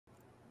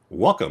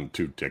Welcome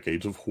to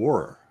Decades of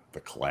Horror, the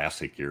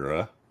classic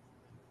era.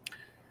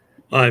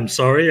 I'm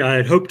sorry, I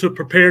had hoped to have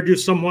prepared you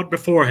somewhat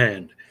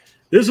beforehand.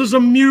 This is a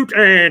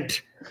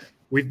mutant.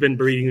 We've been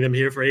breeding them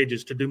here for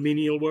ages to do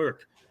menial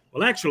work.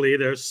 Well, actually,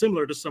 they're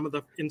similar to some of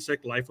the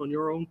insect life on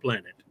your own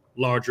planet.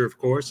 Larger, of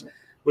course,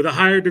 with a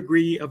higher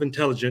degree of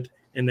intelligence,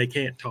 and they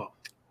can't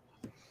talk.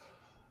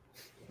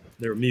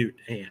 They're mute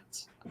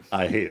ants.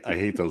 I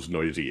hate those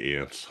noisy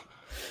ants.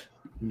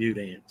 Mute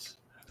ants.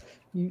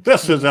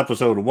 This is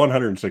episode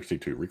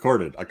 162,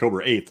 recorded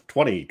October 8th,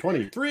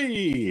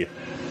 2023.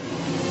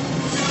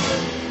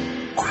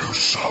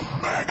 Gruesome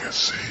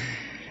Magazine.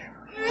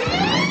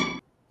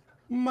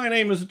 My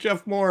name is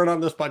Jeff Mohr, and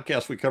on this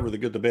podcast we cover the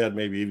good, the bad,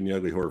 maybe even the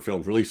ugly horror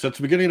films released since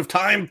the beginning of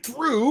time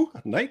through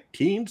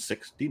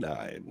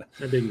 1969.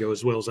 That didn't go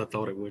as well as I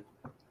thought it would.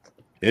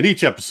 In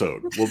each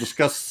episode, we'll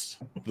discuss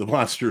the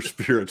monster,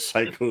 spirits,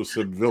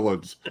 psychos, and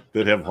villains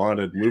that have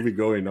haunted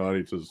movie-going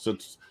audiences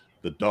since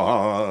the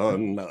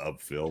dawn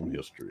of film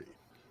history.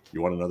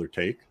 You want another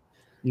take?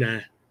 Nah,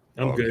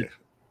 I'm good.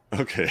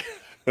 Okay.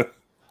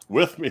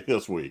 With me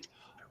this week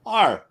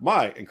are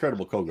my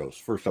incredible co-hosts.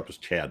 First up is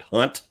Chad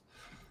Hunt,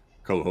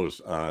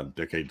 co-host on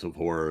Decades of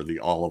Horror, the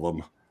All of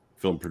Them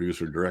film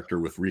producer, director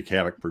with Wreak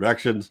Havoc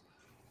Productions,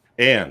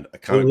 and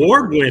a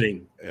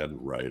award-winning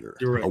and writer.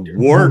 Director.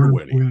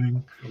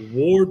 Award-winning,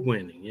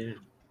 yeah.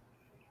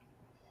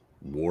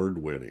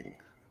 Award-winning.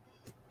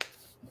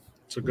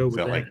 So go with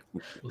that.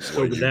 Let's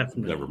go with that.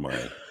 Never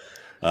mind.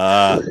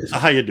 So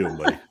how you doing,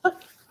 buddy?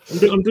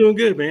 I'm doing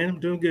good, man. I'm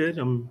doing good.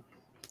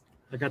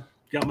 I got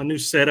my new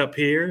setup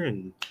here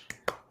and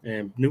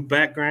new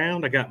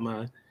background.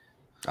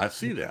 I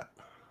see that.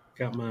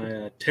 Got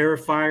my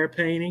Terrifier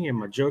painting and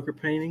my Joker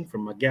painting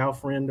from my gal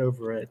friend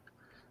over at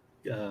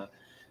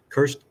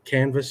Cursed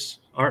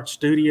Canvas Art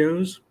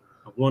Studios.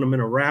 I won them in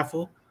a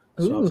raffle,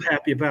 so I was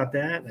happy about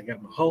that. I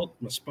got my Hulk,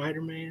 my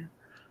Spider-Man,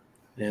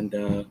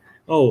 and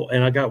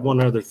and I got one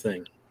other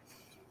thing.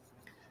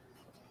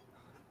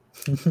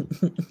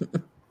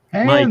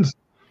 Hands.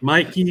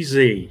 Mikey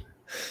Z.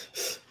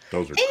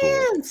 Those are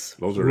cool.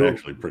 Those are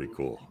actually pretty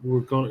cool.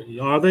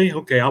 Are they?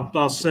 Okay,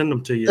 I'll send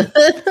them to you.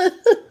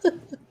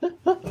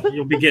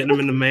 You'll be getting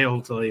them in the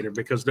mail later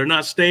because they're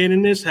not staying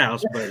in this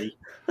house, buddy.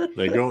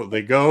 They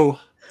go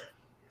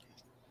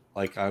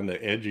like on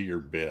the edge of your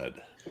bed.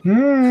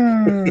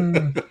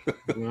 Well,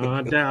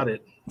 I doubt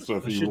it. So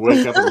if you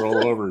wake up and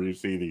roll over, you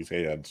see these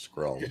hands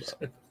scrawled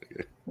up.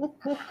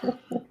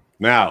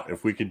 Now,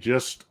 if we could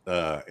just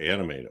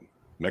animate them,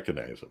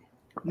 mechanize them.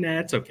 Nah,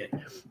 it's okay.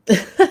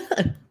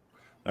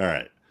 All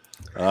right.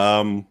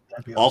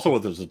 Also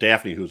with us is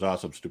Daphne, who's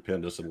awesome,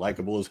 stupendous, and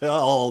likable as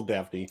hell.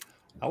 Daphne,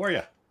 how are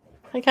you?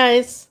 Hi,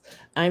 guys.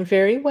 I'm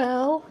very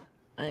well.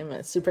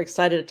 I'm super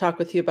excited to talk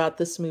with you about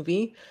this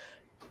movie.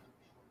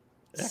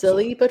 Excellent.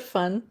 Silly, but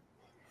fun.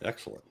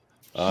 Excellent.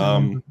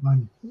 And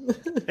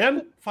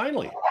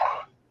finally,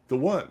 the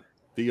one,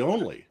 the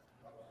only,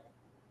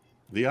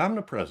 the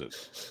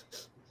omnipresent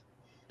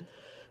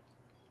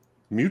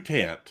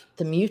mutant.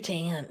 The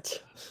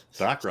mutant.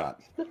 Doc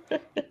Rotten.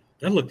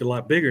 That looked a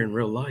lot bigger in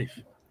real life.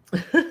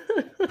 It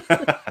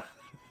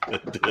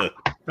did.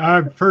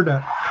 I've heard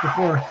that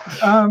before.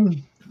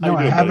 No,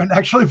 I haven't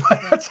actually,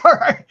 but that's all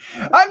right.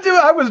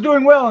 I was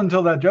doing well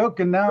until that joke,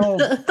 and now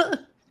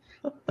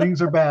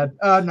things are bad.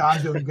 No,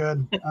 I'm doing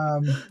good.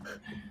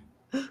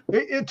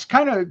 It's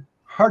kind of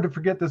hard to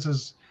forget this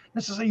is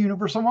a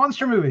Universal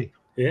monster movie.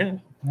 Yeah.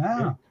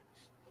 Yeah.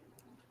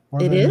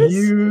 It is?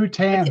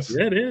 Mutants.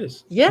 Yeah, it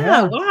is.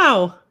 Yeah,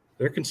 wow.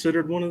 They're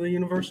considered one of the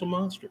Universal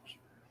monsters.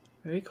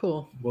 Very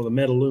cool. Well, the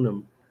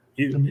Metaluna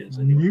Mutant is.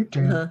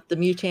 Mutant. The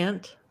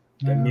mutant.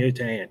 The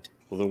mutant.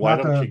 Well, then why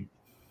don't you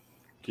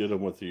get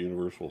them with the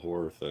Universal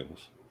horror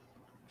things?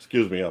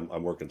 Excuse me,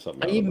 I'm working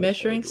something. Are you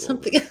measuring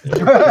something?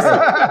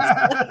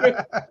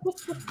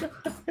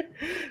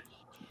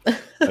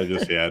 I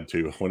just had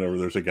to. Whenever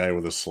there's a guy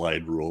with a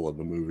slide rule in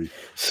the movie,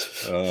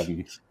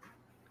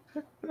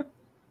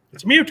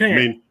 It's mutant. I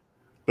mean,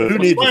 but who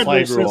needs a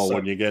slide rule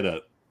when you get an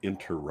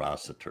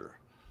interocitor?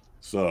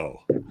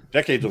 So,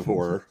 Decades of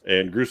Horror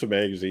and Gruesome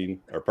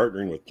Magazine are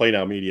partnering with Play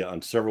Now Media on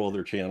several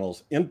other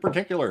channels. In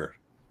particular,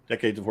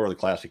 Decades of Horror, the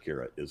Classic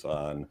Era, is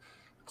on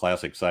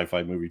Classic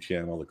Sci-Fi Movie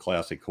Channel, the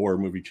Classic Horror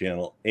Movie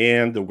Channel,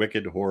 and the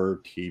Wicked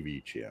Horror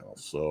TV Channel.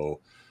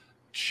 So,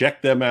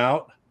 check them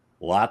out.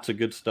 Lots of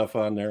good stuff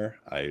on there.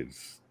 I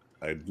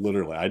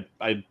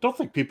don't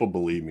think people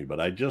believe me, but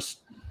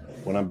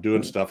when I'm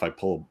doing stuff, I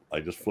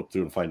just flip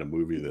through and find a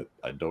movie that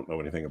I don't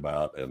know anything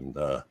about and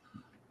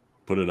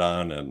put it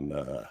on, and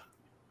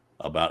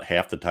about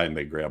half the time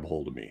they grab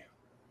hold of me.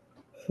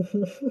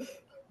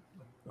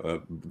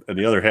 And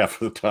the other half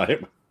of the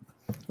time,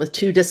 with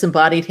two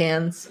disembodied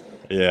hands.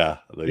 Yeah.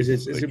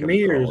 Is it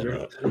me, or is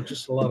there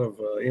just a lot of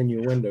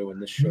innuendo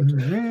in this show?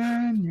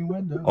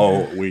 Innuendo.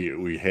 Oh,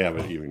 we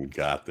haven't even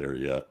got there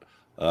yet.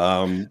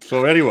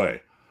 So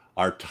anyway,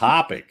 our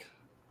topic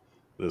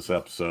this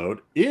episode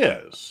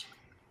is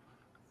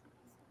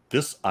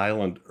This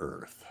Island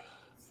Earth.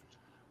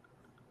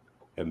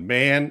 And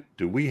man,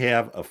 do we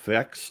have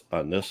effects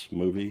on this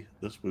movie.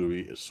 This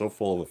movie is so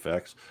full of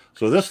effects.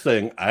 So this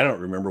thing, I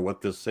don't remember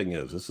what this thing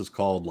is. This is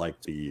called like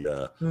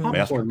the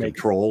Master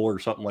Control or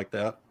something like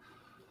that.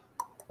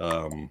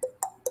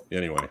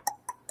 Anyway,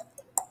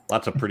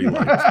 lots of pretty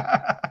lights.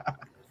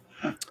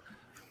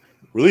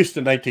 Released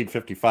in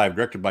 1955,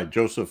 directed by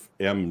Joseph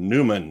M.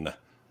 Newman,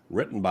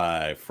 written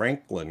by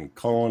Franklin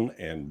Cohen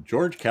and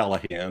George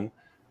Callahan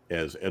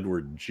as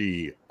Edward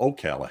G.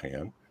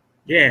 O'Callahan.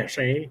 Yeah,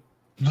 see?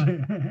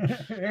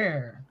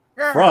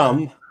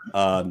 From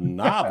a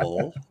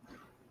novel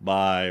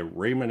by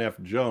Raymond F.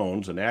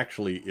 Jones, and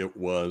actually it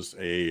was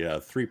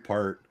a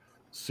three-part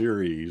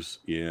series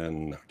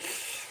in,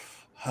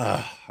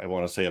 I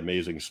want to say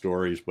Amazing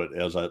Stories, but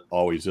as it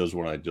always is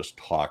when I just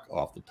talk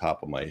off the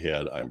top of my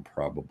head, I'm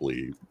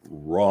probably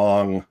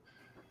wrong.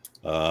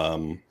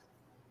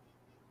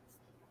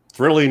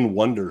 Thrilling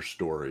Wonder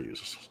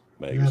Stories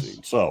magazine.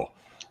 Yes. So,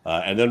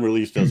 and then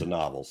released as a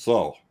novel.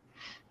 So,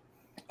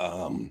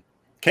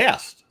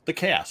 the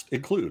cast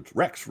includes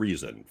Rex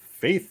Reason,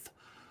 Faith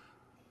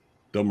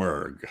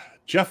Domergue,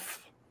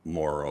 Jeff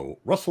Mohr,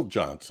 Russell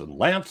Johnson,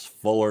 Lance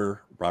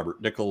Fuller,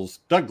 Robert Nichols,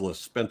 Douglas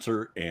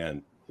Spencer,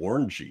 and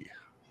Orangey.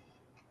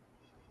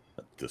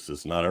 This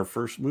is not our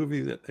first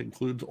movie that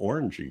includes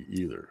Orangey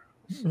either.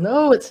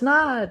 No, it's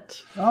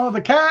not. Oh,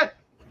 the cat.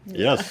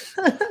 Yes.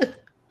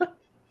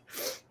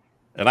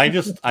 And I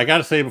got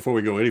to say before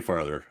we go any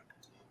farther,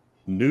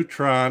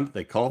 Neutron,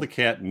 they call the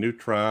cat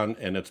Neutron,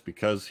 and it's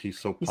because he's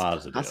so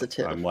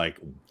positive. I'm like,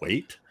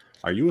 wait,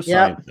 are you a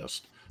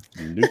scientist?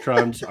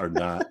 Neutrons are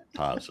not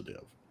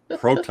positive.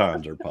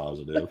 Protons are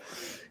positive.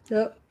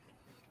 Yep.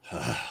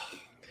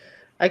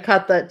 I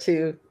caught that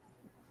too.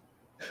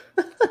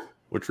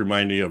 Which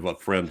reminded me of a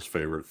friend's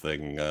favorite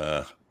thing.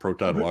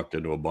 Proton walked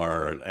into a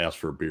bar and asked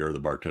for a beer. The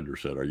bartender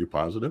said, "Are you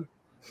positive?"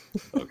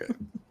 Okay.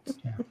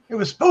 It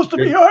was supposed to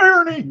be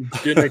irony.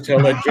 Didn't they tell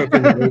that joke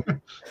in the movie?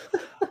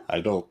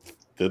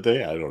 Did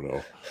they? I don't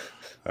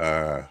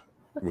know.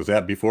 Was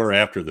that before or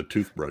after the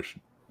toothbrush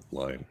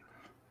line?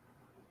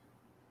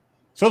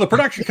 So the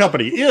production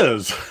company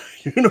is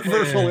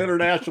Universal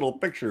International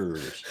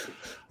Pictures.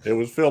 It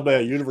was filmed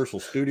at Universal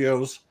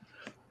Studios,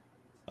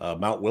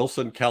 Mount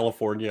Wilson,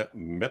 California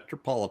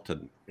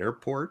Metropolitan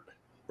Airport,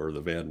 or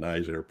the Van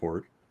Nuys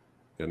Airport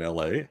in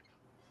LA.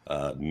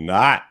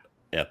 Not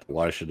at the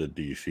Washington,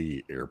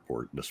 D.C.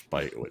 airport,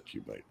 despite what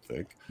you might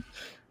think.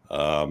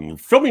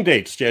 Filming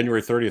dates,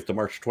 January 30th to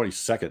March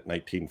 22nd,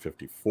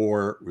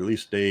 1954.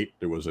 Release date,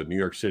 there was a New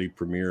York City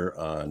premiere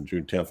on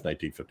June 10th,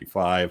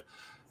 1955,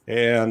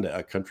 and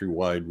a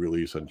countrywide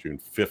release on June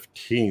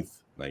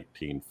 15th,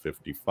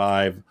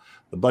 1955.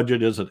 The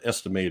budget is an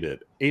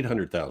estimated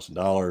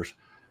 $800,000.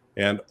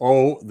 And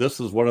this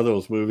is one of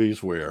those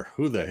movies where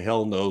who the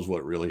hell knows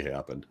what really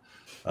happened.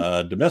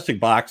 Domestic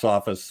box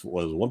office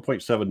was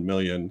 1.7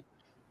 million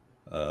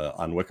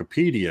on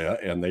Wikipedia,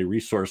 and they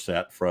resourced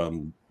that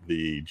from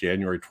the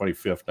January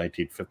 25th,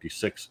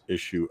 1956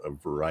 issue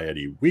of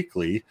Variety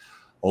Weekly.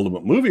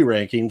 Ultimate Movie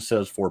Ranking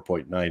says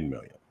 4.9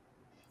 million.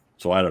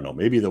 So I don't know.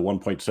 Maybe the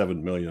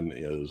 1.7 million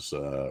is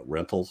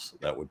rentals.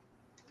 That would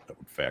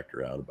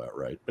factor out about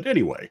right. But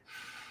anyway,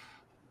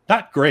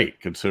 not great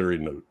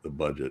considering the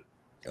budget.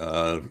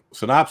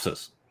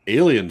 Synopsis: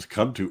 aliens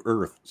come to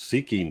Earth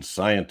seeking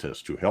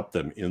scientists to help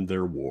them in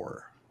their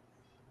war.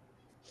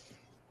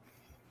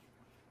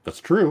 That's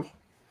true.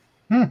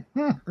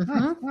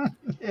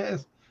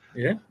 Yes.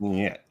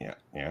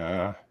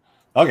 Yeah.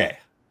 Okay.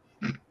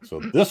 So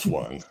this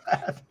one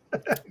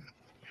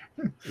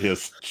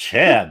is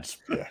Chad's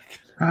pick.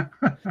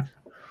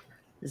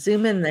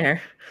 Zoom in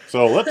there.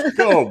 So let's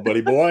go, buddy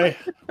boy.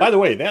 By the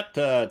way, that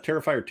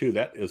Terrifier 2,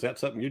 is that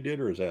something you did,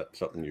 or is that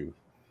something you?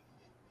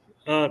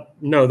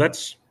 No,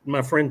 that's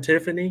my friend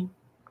Tiffany.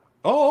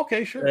 Oh,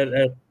 okay, sure.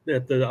 At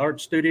the art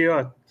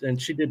studio,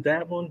 and she did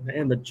that one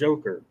and the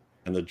Joker.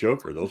 And the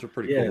Joker, those are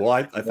pretty cool. Well,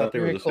 I thought they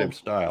were the same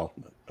style.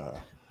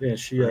 Yeah,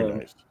 she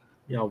nice.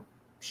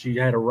 She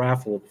had a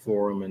raffle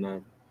for them, and I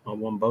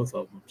won both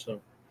of them. So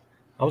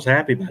I was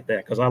happy about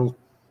that because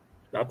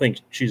I think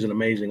she's an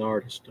amazing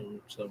artist.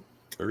 So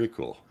very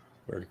cool,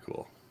 very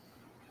cool.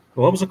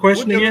 What was the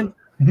question again?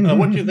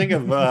 What do you think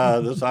of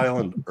this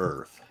island,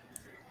 Earth?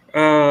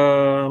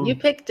 You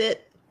picked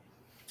it.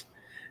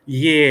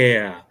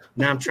 Yeah.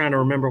 Now I'm trying to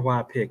remember why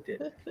I picked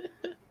it.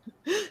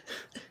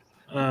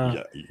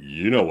 Yeah,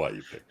 you know why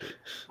you picked it.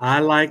 I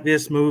like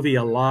this movie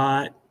a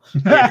lot.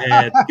 It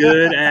had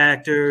good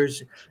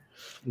actors.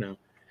 No,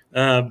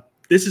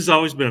 this has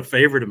always been a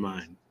favorite of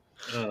mine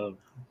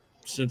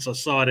since I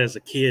saw it as a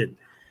kid.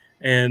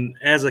 And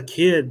as a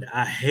kid,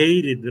 I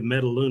hated the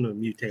Metaluna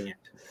Mutant.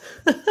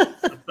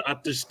 I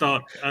just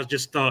thought,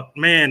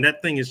 man,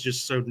 that thing is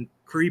just so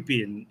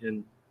creepy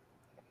and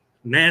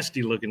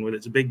nasty looking with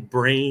its big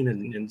brain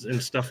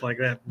and stuff like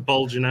that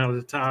bulging out of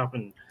the top,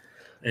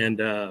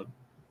 and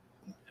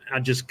I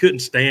just couldn't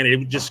stand it.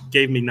 It just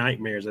gave me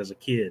nightmares as a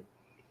kid.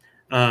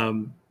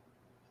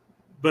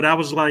 But I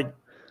was like,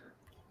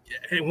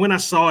 when I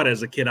saw it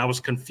as a kid, I was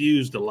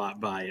confused a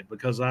lot by it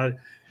because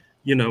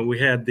we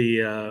had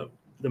the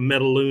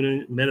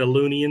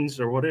Metalunians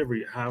or whatever,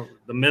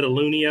 the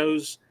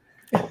Metalunios.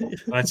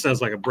 That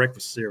sounds like a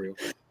breakfast cereal,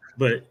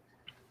 but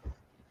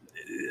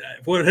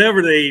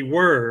whatever they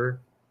were,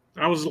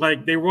 I was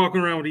like, they're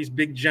walking around with these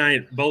big,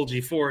 giant, bulgy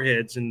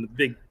foreheads and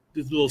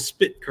this little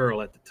spit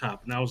curl at the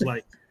top, and I was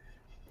like,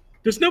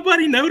 does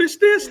nobody notice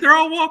this? They're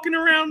all walking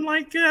around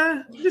like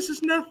this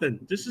is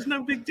nothing. This is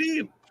no big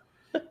deal.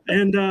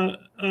 And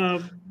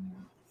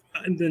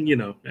then, you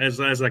know, as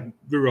I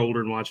grew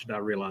older and watched it, I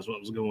realized what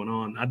was going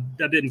on. I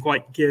didn't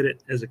quite get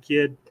it as a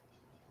kid,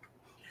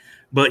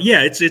 but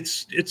yeah,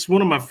 it's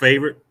one of my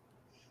favorite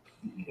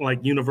like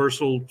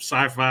Universal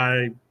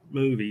sci-fi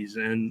movies,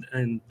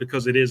 and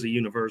because it is a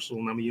Universal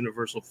and I'm a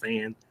Universal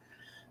fan,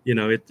 you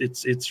know,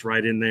 it's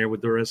right in there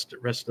with the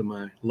rest of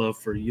my love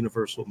for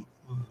Universal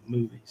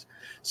movies.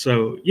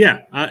 So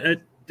yeah,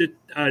 I've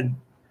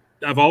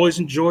always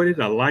enjoyed it.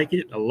 I like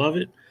it. I love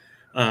it.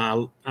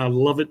 I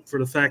love it for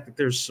the fact that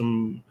there's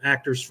some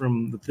actors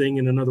from The Thing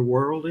in Another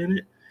World in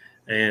it,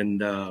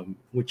 and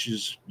which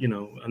is, you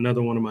know,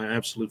 another one of my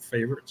absolute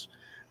favorites.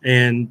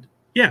 And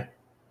yeah,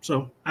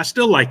 so I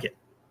still like it.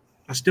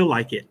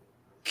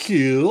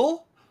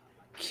 Cool.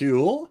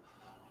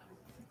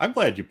 I'm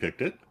glad you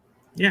picked it.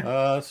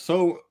 Yeah.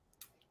 So,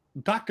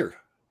 Doctor,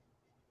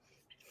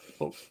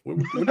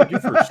 when did you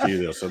first see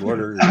this, and what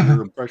are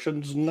your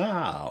impressions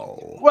now?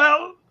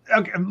 Well,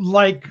 okay,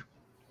 like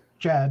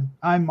Chad,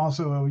 I'm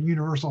also a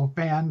Universal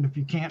fan, if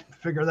you can't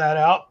figure that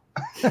out.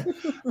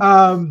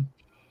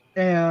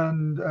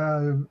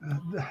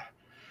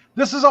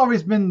 This has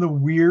always been the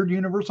weird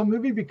Universal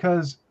movie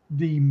because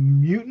the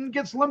mutant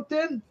gets lumped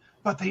in,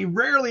 but they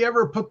rarely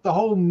ever put the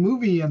whole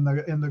movie in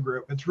the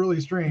group. It's really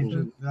strange.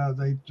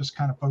 They just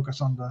kind of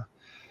focus on the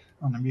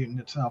mutant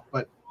itself.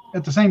 But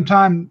at the same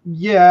time,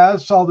 yeah, I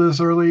saw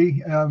this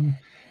early.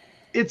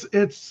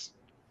 It's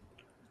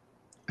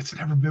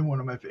never been one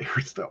of my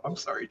favorites, though. I'm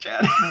sorry,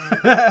 Chad.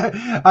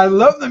 I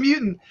love the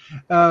mutant.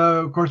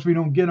 Of course, we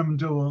don't get them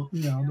until,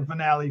 you know, the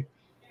finale.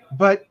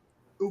 But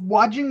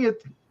watching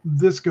it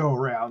this go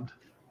around,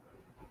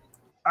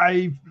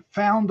 I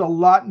found a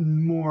lot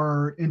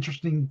more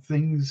interesting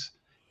things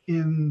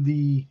in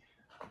the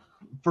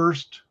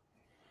first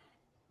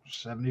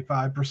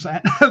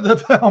 75% of the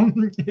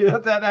film. Yeah,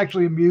 that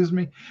actually amused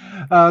me.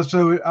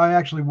 So I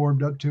actually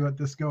warmed up to it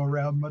this go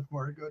around much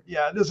more good.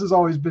 Yeah, this has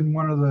always been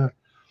one of the,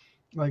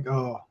 like,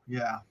 oh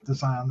yeah,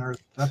 this Eye on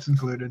Earth, that's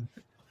included.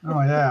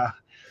 Oh yeah.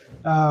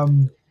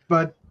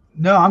 But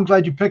no, I'm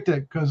glad you picked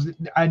it because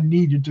I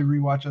needed to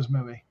rewatch this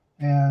movie,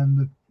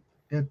 and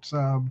it's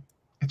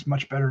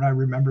much better than I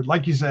remembered.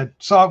 Like you said,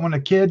 saw it when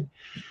a kid,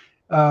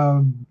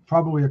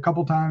 probably a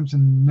couple times,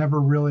 and never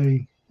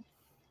really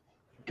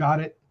got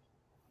it.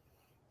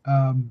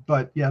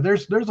 But yeah,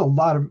 there's a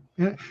lot of,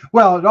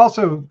 well, it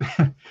also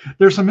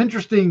there's some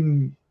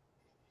interesting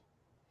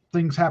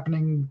things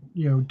happening,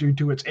 you know, due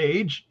to its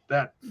age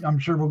that I'm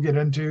sure we'll get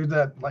into,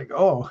 that like,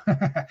 oh,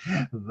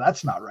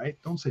 that's not right,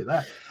 don't say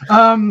that.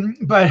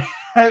 But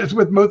it's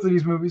with most of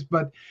these movies,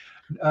 but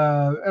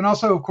and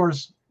also, of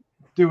course,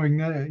 doing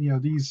you know,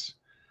 these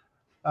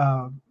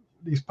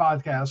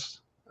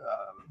podcasts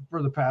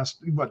for the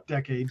past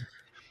decade,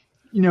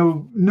 you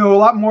know a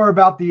lot more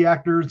about the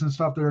actors and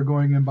stuff that are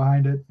going in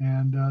behind it,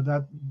 and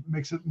that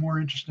makes it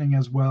more interesting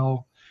as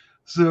well.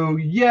 So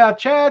yeah,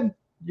 Chad,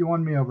 you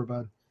won me over,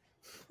 bud.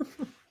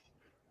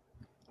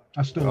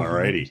 I still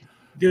alrighty.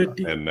 Good.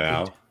 And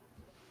now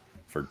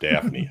for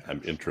Daphne,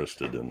 I'm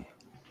interested in.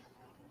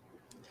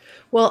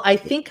 Well, I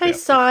think I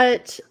saw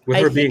it with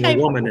her being a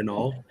woman and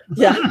all.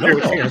 Yeah.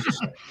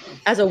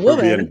 As a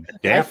woman,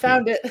 I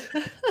found it.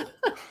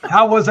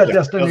 How was that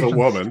destination? As a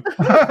woman.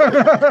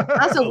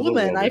 As a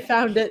woman, I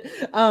found it.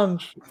 I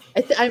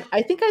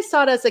think I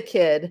saw it as a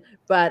kid,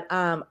 but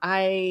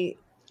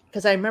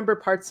because I remember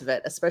parts of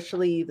it,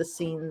 especially the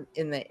scene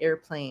in the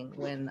airplane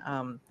when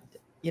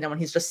you know, when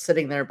he's just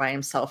sitting there by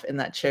himself in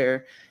that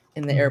chair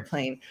in the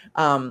airplane.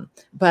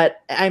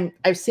 But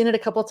I've seen it a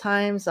couple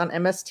times on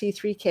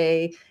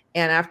MST3K,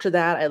 and after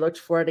that, I looked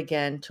for it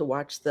again to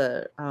watch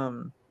the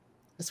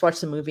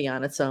movie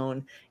on its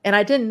own. And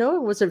I didn't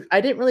know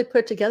I didn't really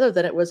put together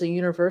that it was a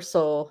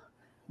Universal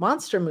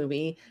monster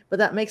movie, but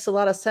that makes a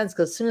lot of sense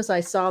because as soon as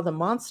I saw the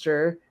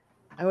monster,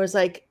 I was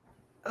like,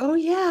 oh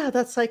yeah,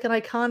 that's like an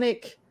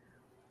iconic,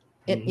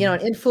 you know, an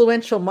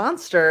influential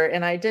monster,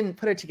 and I didn't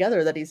put it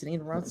together that he's an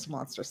Universal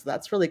monster, so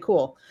that's really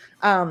cool.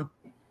 I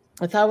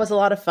thought it was a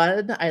lot of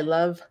fun. I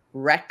love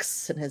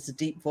Rex and his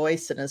deep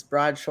voice and his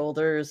broad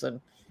shoulders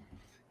and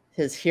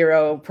his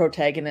hero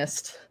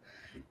protagonist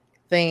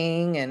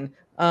thing, and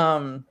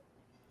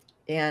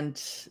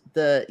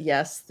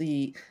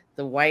the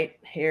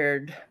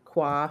white-haired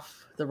coif,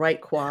 the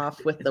right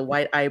coif with the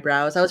white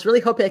eyebrows. I was really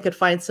hoping I could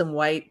find some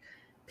white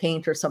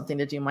paint or something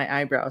to do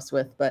my eyebrows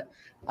with, but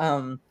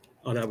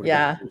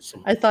yeah,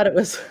 awesome. I thought it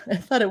was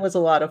a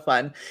lot of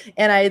fun,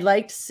 and I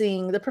liked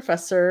seeing the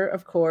professor,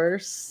 of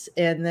course.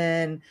 And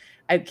then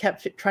I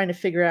kept trying to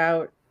figure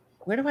out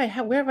where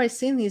have I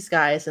seen these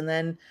guys? And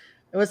then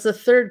it was the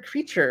third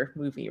Creature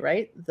movie,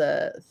 right?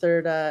 The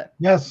third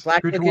yes,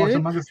 Black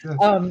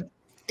Lagoon.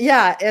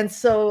 Yeah, and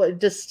so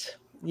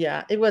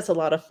it was a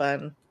lot of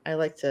fun. I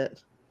liked it.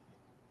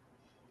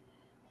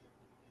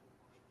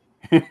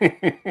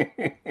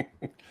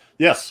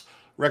 Yes,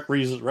 Rex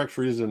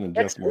Reason and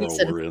Jeff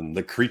Mohr were in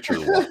The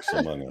Creature Walks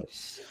Among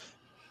Us.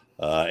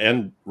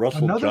 And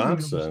Russell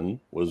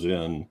Johnson was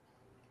in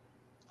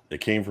They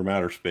Came from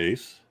Outer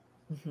Space.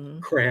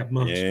 Crab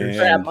Monsters.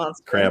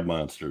 Crab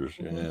Monsters.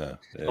 Yeah.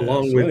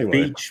 Along with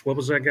Beach. What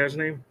was that guy's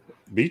name?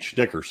 Beach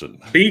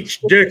Dickerson. Beach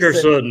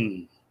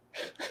Dickerson.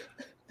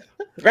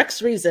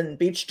 Rex Reason,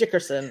 Beach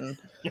Dickerson.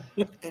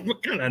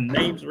 What kind of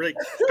names are they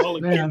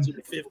calling kids in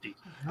the 50s?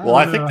 Well,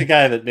 I think the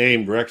guy that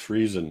named Rex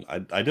Reason,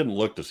 I didn't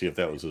look to see if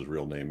that was his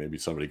real name. Maybe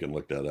somebody can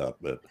look that up.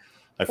 But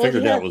I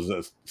figured that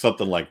was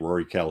something like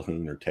Rory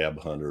Calhoun or Tab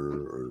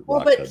Hunter or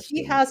Rock but Hudson.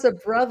 He has a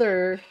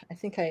brother. I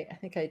think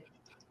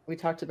we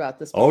talked about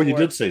this before. Oh, you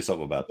did say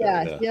something about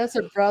that. Yeah, he has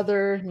a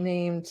brother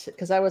named,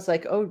 because I was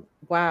like, oh,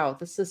 wow,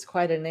 this is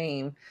quite a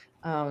name.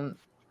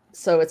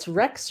 So it's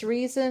Rex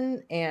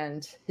Reason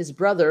and his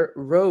brother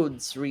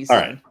Rhodes Reason.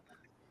 All right.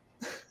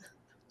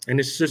 And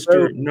his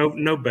sister,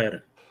 no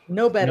better.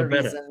 No better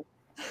Reason.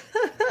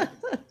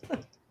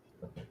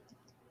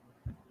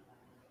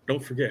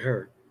 Don't forget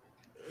her.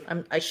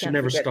 I can't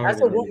forget.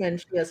 As a woman,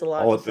 she has a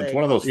lot to say. It's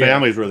one of those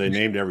families where they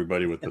named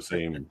everybody with the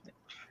same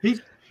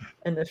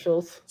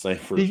initials.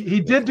 He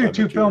did do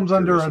 2 films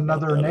under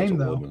another name,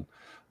 though.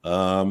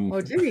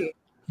 Oh, did he?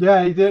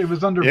 Yeah, he did. It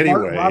was under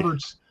Bart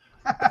Roberts.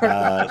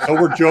 So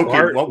we're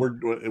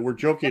joking. We're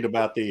joking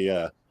about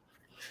the,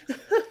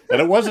 and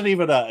it wasn't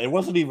even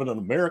an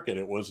American.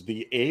 It was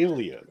the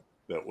alien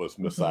that was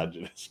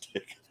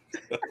misogynistic.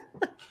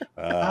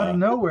 Out of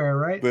nowhere,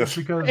 right? Because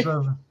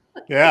of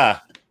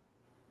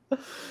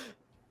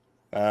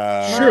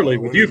surely,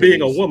 with you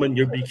being a woman,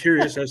 you'd be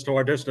curious as to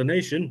our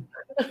destination.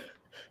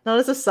 Not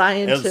as a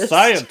scientist. As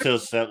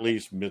scientists, at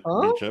least,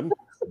 Mitchum.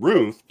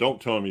 Ruth,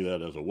 don't tell me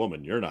that as a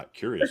woman. You're not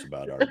curious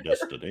about our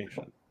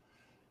destination.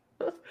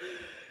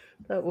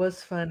 That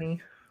was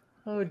funny.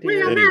 Oh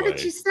dear. Well, now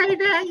that you say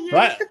that,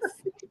 yes.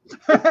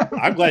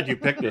 I'm glad you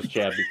picked this,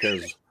 Chad,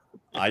 because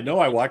I know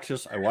I watched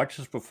this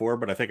before,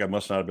 but I think I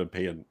must not have been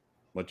paying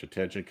much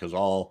attention because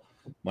all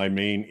my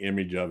main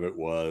image of it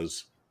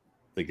was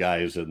the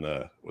guys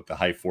with the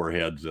high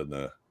foreheads and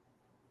the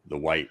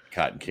white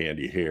cotton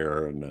candy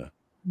hair and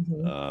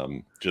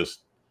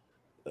just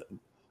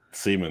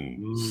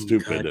seeming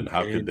stupid, and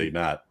how could they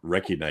not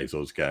recognize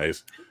those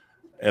guys?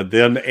 And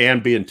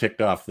then being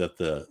ticked off that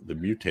the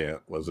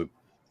mutant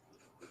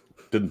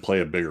didn't play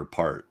a bigger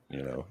part,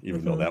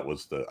 even though that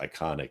was the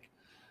iconic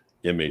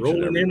image.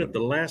 Rolling in at the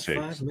last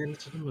 5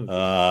 minutes of the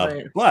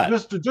movie. But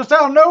just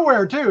out of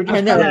nowhere too. I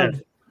know.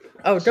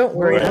 Oh, don't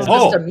worry, it's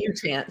just a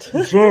mutant.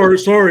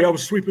 Sorry, I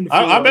was sweeping the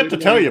floor. I meant to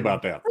tell you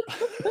about that.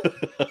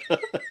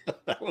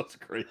 That was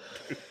great.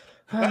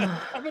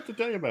 I meant to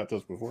tell you about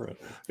this before.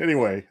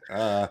 Anyway,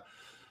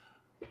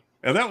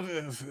 and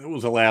it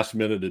was a last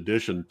minute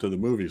addition to the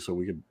movie, so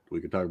we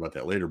could talk about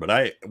that later.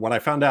 But what I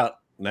found out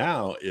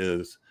now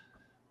is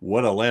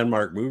what a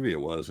landmark movie it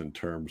was in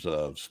terms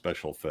of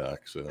special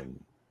effects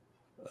and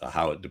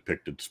how it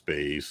depicted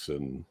space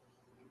and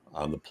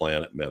on the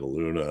planet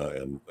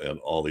Metaluna and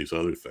all these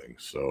other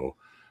things. So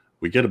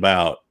we get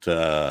about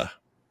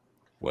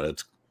what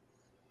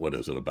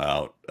is it,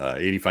 about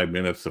 85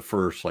 minutes. The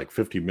first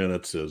 50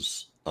 minutes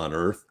is on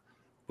Earth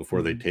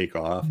before they take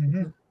off.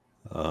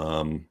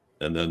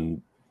 And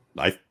then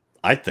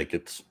I think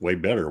it's way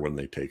better when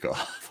they take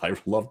off. I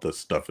love this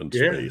stuff in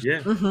space.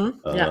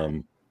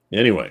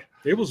 Anyway,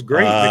 it was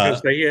great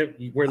because they had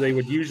where they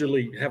would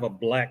usually have a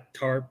black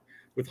tarp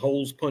with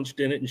holes punched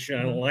in it and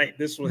shine a light.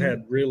 This one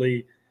had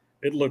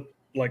it looked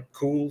like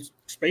cool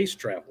space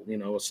travel.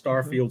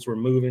 Star fields were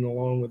moving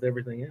along with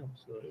everything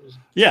else. So it was,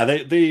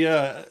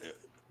 they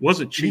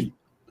wasn't cheap.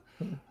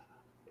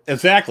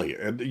 Exactly.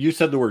 And you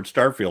said the word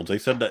starfields. They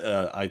said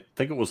that I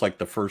think it was like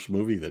the first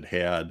movie that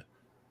had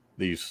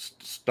these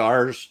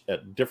stars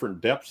at different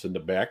depths in the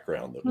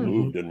background that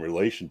moved in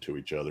relation to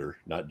each other,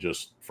 not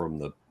just from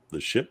the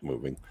ship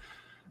moving.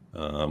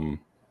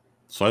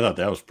 So I thought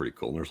that was pretty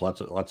cool. And there's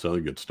lots of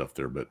other good stuff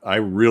there, but I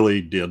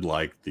really did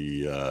like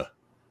the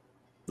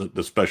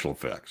special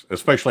effects,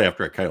 especially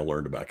after I kind of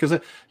learned about it. Because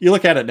you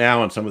look at it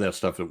now and some of that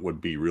stuff, it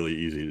would be really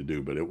easy to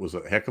do, but it was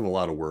a heck of a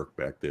lot of work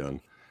back then.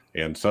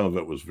 And some of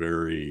it was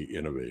very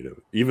innovative.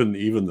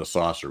 Even the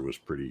saucer was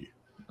pretty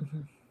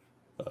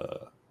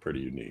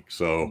unique.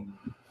 So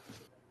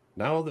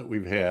now that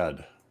we've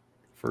had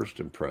first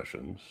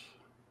impressions,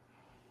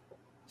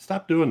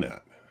 stop doing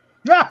that.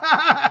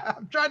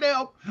 I'm trying to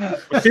help.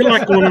 I feel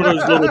like one of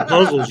those little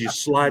puzzles. You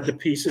slide the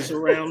pieces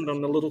around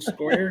on the little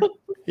square.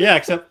 Yeah,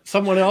 except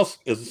someone else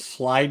is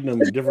sliding them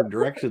in different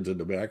directions in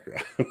the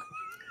background.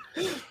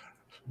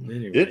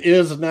 Anyway. It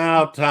is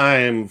now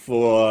time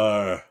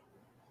for...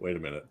 Wait a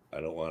minute. I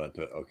don't want it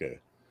to... Okay.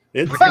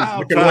 It's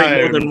now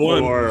time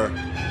for...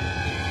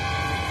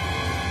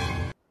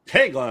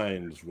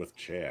 Taglines with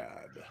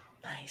Chad.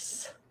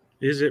 Nice.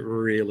 Is it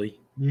really?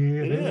 Yeah.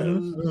 It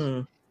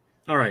is.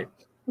 All right.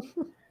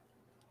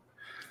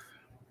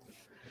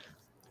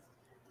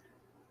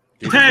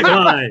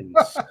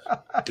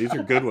 Taglines. These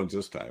are good ones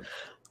this time.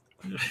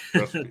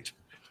 Trust me.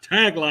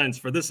 Taglines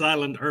for this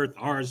island Earth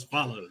are as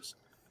follows.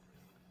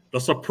 The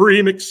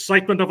supreme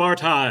excitement of our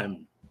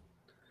time.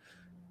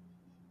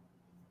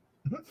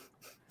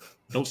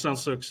 Don't sound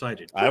so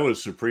excited. I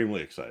was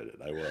supremely excited.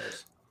 I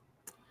was.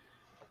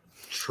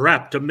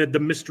 Trapped amid the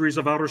mysteries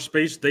of outer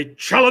space, they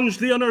challenge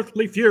the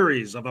unearthly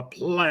furies of a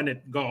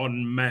planet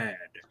gone mad.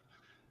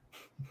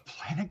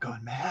 Planet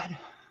gone mad?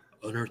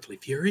 Unearthly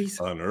furies?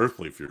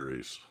 Unearthly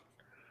furies.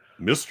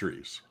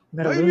 Mysteries.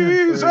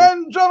 Ladies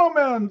and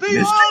gentlemen,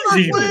 the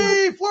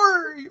unearthly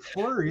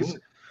flurries.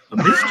 A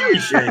mystery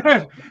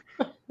ship.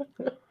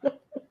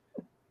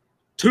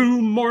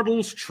 Two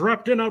mortals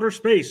trapped in outer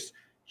space,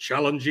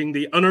 challenging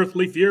the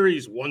unearthly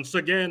furies once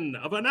again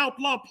of an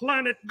outlaw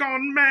planet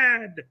gone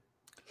mad.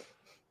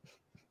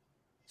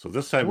 So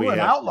this time we an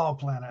have outlaw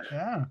planet,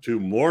 yeah. two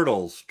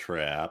mortals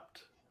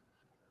trapped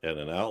and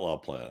an outlaw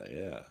planet,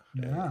 yeah.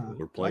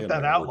 We're playing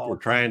like that outlaw. We're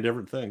trying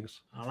different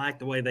things. I like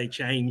the way they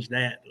changed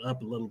that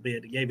up a little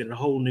bit. It gave it a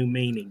whole new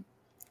meaning.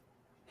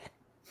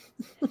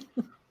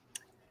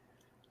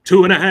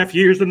 2.5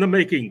 years in the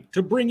making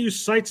to bring you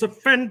sights of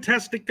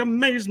fantastic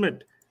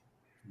amazement.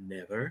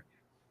 Never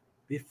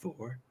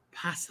before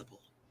possible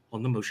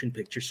on the motion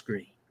picture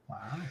screen.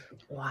 Wow.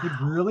 It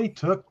really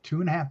took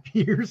 2.5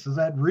 years. Is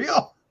that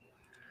real?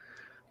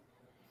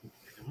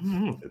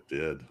 It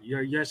did.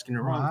 You're asking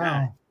the wrong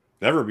guy.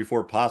 Never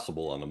before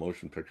possible on the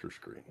motion picture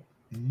screen.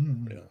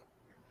 Yeah.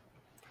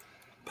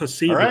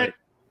 Possible. All right.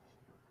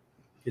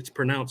 It's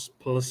pronounced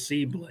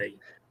possible.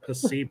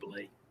 Possible.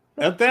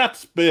 And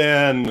that's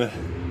been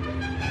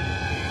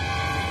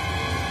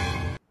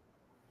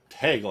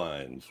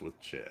Taglines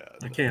with Chad.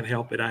 I can't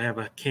help it. I have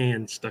a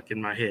can stuck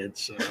in my head,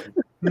 so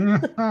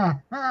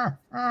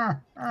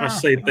I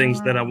say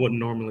things that I wouldn't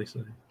normally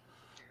say.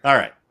 All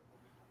right.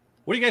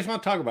 What do you guys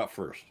want to talk about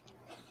first?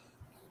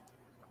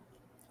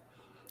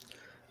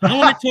 I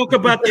want to talk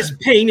about this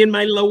pain in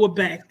my lower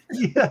back.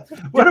 Yeah.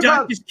 The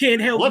doctors can't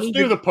help Let's me.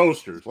 do the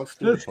posters. Let's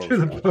do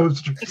the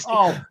posters.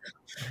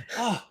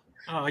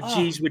 Oh,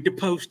 geez, with the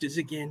posters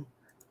again.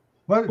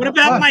 What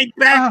about my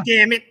back,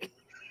 damn it?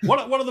 One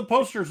of the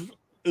posters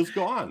is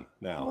gone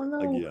now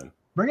again.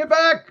 Bring it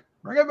back.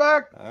 Bring it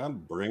back. I'm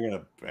bringing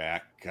it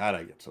back. God,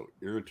 I get so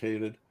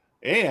irritated.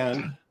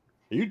 And are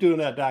you doing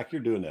that, Doc? You're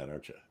doing that,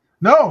 aren't you?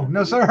 No,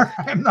 sir.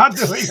 I'm not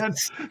doing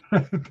it.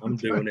 I'm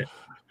doing it.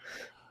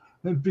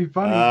 It'd be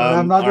funny, but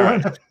I'm not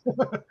doing it.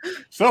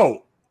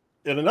 So,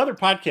 in another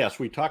podcast,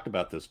 we talked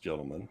about this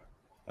gentleman.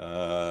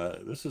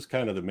 This is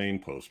kind of the main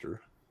poster.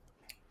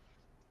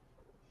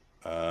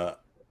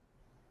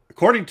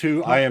 According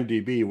to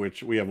IMDb,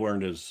 which we have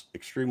learned is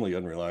extremely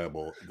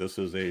unreliable, this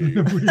is a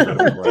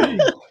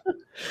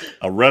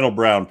Reynold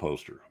Brown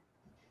poster.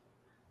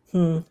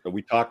 So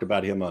we talked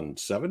about him on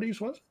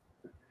 70s, was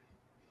it?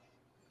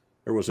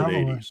 Or was it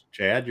 80s?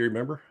 Chad, you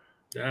remember?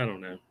 I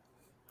don't know.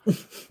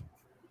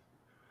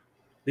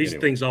 These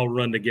things all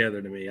run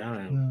together to me. I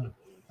don't know.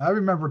 I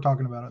remember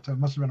talking about it, so it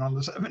must have been on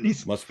the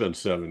 70s. Must have been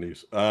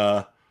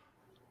 70s.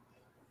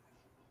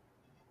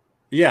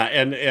 Yeah,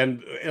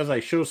 and as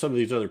I show some of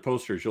these other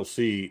posters, you'll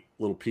see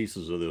little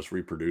pieces of this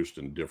reproduced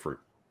in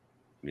different,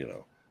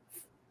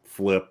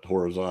 flipped,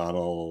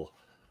 horizontal,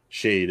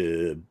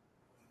 shaded,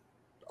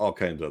 all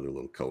kinds of other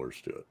little colors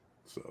to it.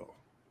 So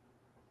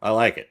I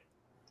like it.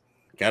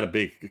 Got a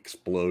big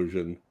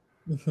explosion.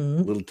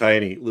 Little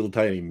tiny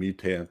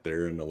mutant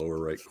there in the lower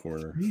right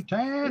corner.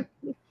 Mutant.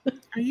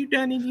 Are you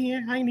done in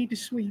here? I need to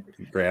sweep.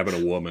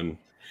 Grabbing a woman,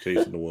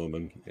 chasing a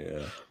woman.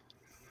 Yeah.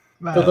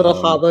 The little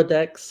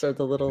holodecks or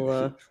the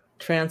little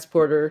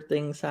transporter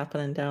things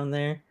happening down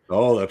there.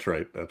 Oh, that's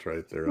right. That's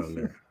right. They're on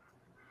there.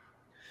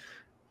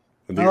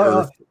 And the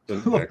earth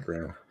in the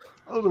background.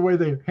 Oh, the way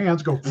the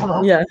hands go.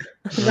 Yeah,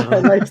 I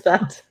like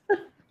that.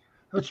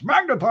 It's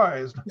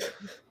magnetized.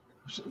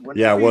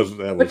 Yeah, it was.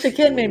 Which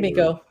again made me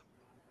go.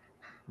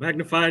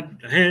 Magnified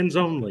hands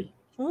only.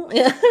 Oh,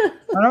 yeah.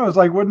 I know. It's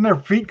like, wouldn't their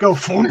feet go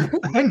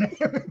and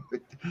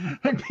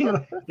be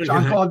like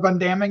Jean-Claude Van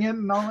Damming it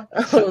and all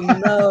that? Oh,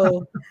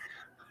 no.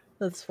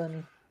 That's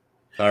funny.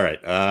 All right.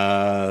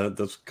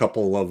 That's a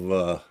couple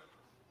of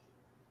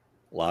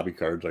lobby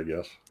cards, I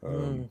guess.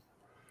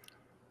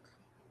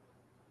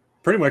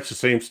 Pretty much the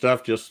same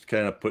stuff, just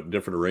kind of put in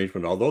different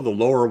arrangement, although the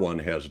lower one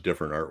has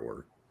different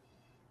artwork.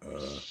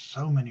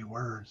 So many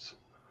words.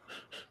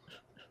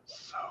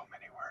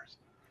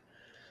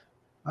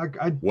 I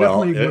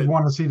definitely would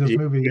want to see this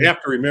movie. You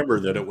have to remember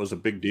that it was a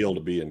big deal to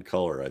be in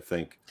color, I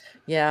think.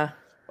 Yeah.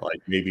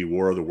 Like maybe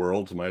War of the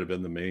Worlds might have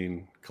been the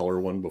main color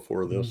one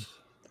before this.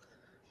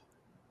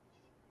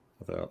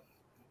 Without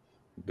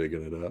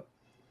digging it up.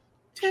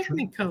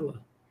 Technicolor.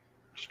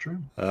 It's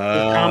true. The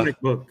comic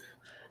book.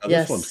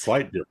 This one's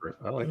quite different.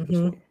 I like this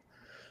one.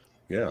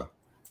 Yeah.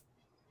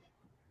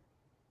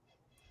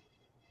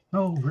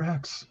 Oh,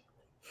 Rex.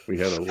 We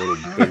had a little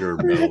bigger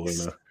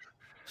Metaluna.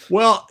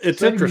 Well,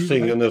 it's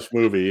interesting in this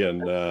movie,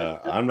 and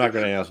I'm not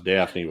going to ask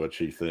Daphne what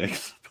she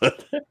thinks,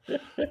 but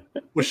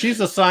well, she's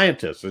a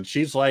scientist, and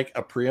she's like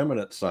a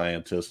preeminent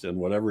scientist in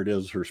whatever it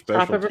is her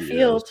specialty Top of her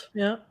field. is.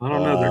 Yeah. I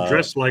don't know. They're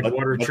dressed like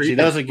water but treatment. she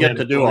doesn't get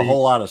to do a employees.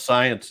 whole lot of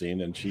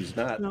sciencing, and she's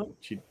not. No.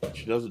 She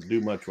doesn't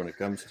do much when it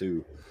comes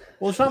to.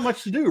 Well, it's not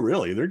much to do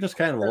really. They're just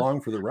kind of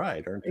along for the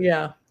ride, aren't they?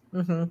 Yeah.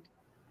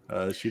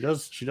 Mm-hmm. She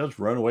does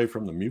run away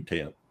from the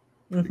mutant.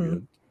 Pretty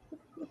good.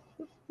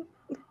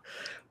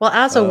 Well,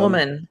 as a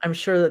woman, I'm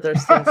sure that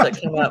there's things that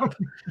come up.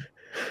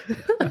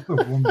 As a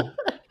woman.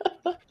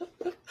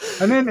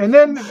 And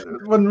then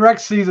when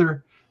Rex sees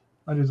her,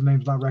 his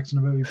name's not Rex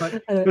in the movie,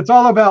 but it's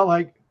all about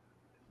like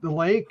the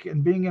lake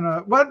and being in a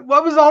what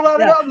was all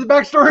that about in the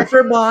backstory?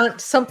 Vermont,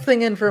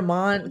 something in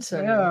Vermont.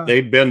 And, Yeah.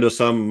 They'd been to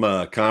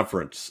some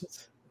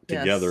conference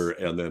together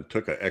and then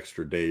took an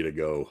extra day to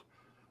go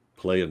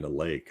play in the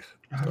lake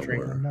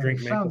somewhere.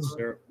 Drink maple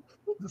syrup.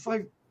 It's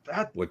like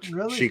that, which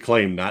really? she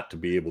claimed not to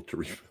be able to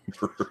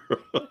remember.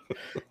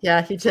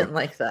 Yeah, he didn't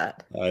like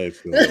that.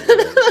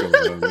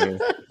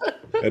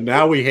 And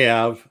now we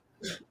have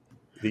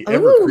the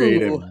ever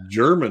creative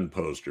German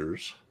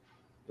posters.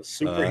 The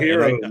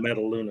superhero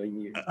Metaluna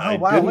Mutant.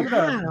 Look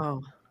at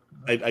that.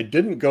 I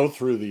didn't go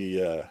through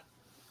the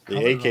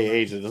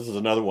AKAs, and this is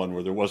another one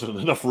where there wasn't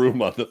enough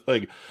room on the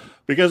thing,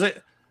 because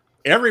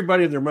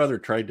everybody and their mother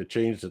tried to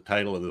change the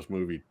title of this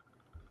movie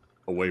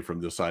away from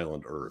This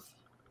Island Earth,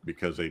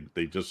 because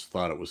they just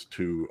thought it was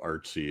too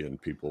artsy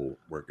and people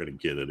weren't going to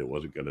get it. It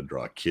wasn't going to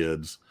draw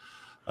kids.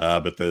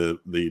 But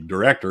the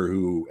director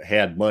who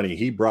had money,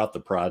 he brought the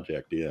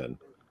project in.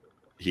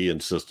 He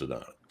insisted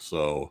on it.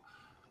 So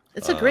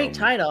it's a great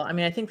title. I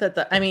mean, I think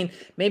that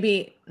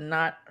maybe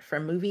not for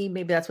a movie,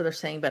 maybe that's what they're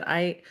saying, but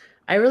I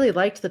really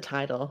liked the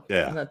title.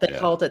 Yeah. They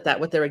called it that,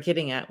 what they were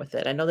getting at with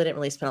it. I know they didn't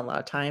really spend a lot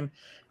of time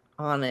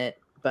on it,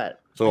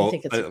 but so, I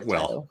think it's a good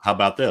title. How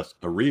about this?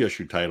 The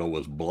reissue title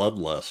was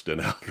Bloodlust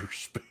in Outer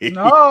Space.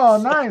 Oh,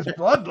 nice.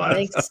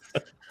 Bloodlust.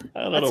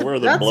 I don't know where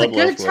the That's a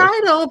good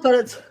title, but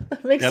it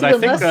makes it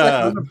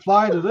less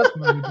apply to this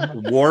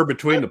movie. War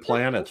Between the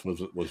Planets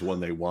was one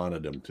they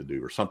wanted him to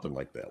do, or something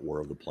like that. War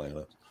of the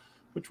Planets,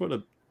 which would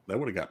have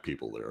got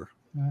people there.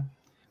 Yeah.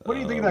 What do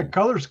you think of that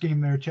color scheme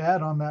there,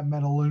 Chad, on that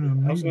Metaluna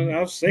Mutant?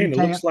 I was saying, it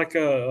looks like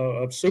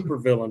a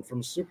supervillain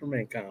from a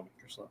Superman comic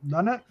or something.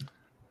 Doesn't it?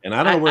 And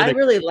I don't know where I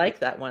really like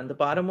that one, the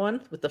bottom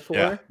one with the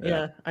 4.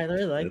 Yeah. I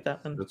really like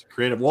that one. It's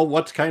creative. Well,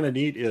 what's kind of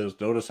neat is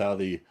notice how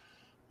the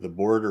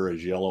border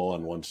is yellow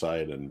on one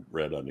side and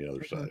red on the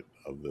other side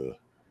of the.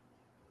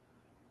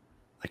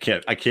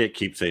 I can't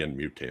keep saying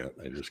mutant.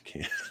 I just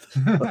can't.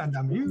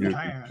 The mutant.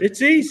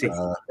 It's easy.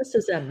 This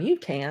is a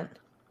mutant.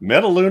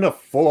 Metaluna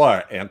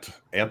 4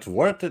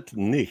 antwortet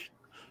nicht,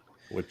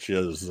 which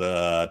is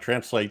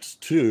translates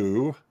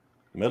to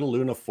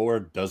Metaluna 4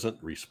 doesn't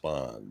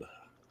respond.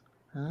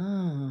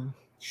 Oh,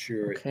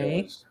 sure. Okay.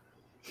 It does.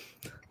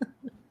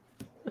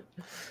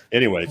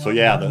 Anyway, so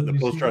yeah, the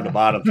poster on the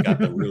bottom's got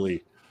the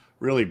really,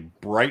 really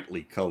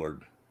brightly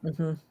colored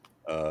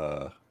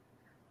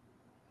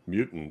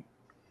mutant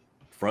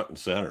front and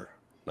center.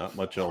 Not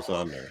much else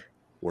on there.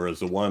 Whereas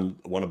the one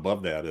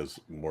above that is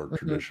more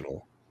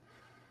traditional.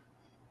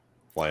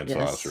 Flying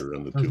saucer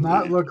and the does two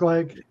not leaves. look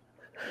like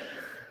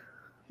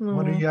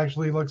what he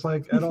actually looks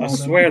like at all. I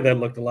swear that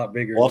looked a lot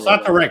bigger. Well, it's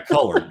not the right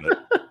color, but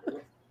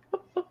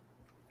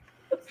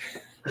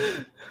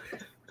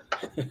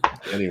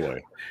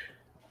anyway.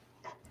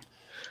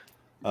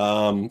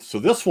 So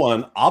this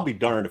one, I'll be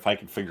darned if I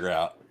can figure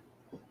out.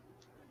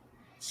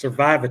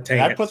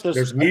 Survivitants.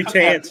 There's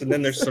mutants and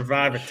then there's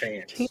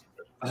survivitants.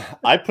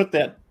 I put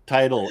that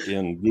title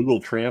in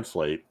Google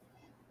Translate,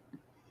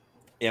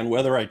 and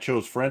whether I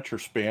chose French or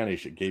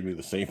Spanish, it gave me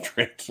the same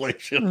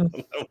translation.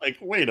 I'm like,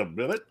 wait a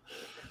minute.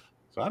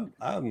 So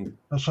I'm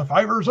the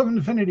Survivors of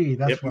Infinity.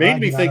 That's it made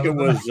me think it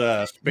was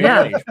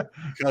Spanish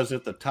because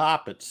at the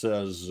top it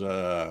says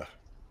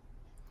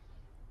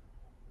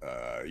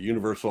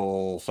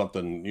Universal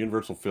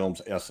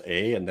Films SA,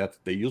 and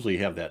they usually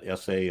have that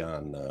SA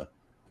on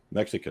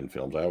Mexican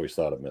films. I always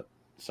thought it meant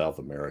South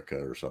America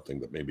or something,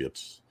 but maybe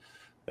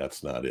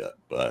that's not it.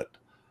 But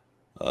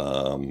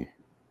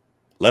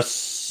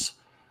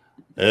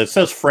it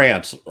says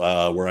France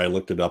where I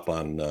looked it up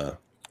on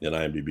in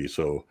IMDb.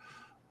 So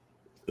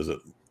is it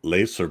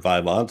Les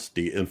Survivants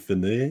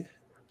d'Infinite?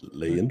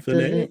 Les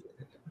Infinite?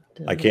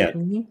 I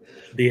can't.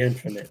 The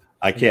Infinite.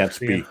 I can't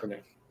speak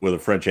with a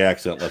French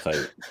accent unless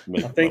I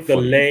make. I think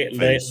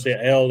the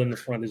L in the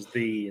front is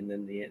the, and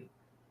then the N.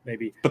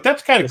 Maybe. But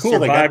that's kind of cool.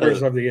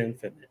 Survivors of the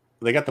Infinite.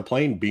 They got the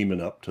plane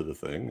beaming up to the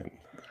thing,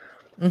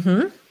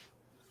 and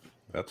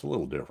that's a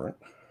little different.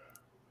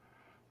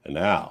 And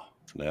now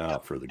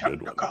for the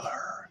good one,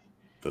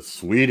 the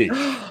Swedish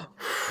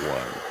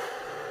one.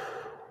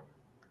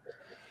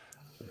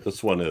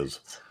 This one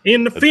is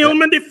in the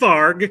film and the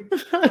Farg.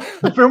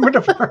 The film and the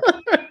Farg.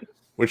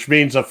 Which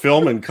means a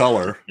film in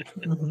color.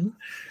 And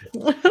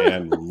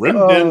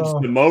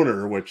Rimdens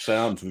Demoner, which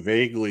sounds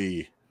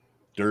vaguely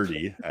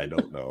dirty. I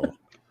don't know.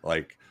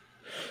 Like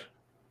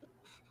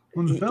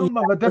On the film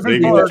of a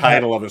different maybe the part.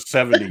 title of a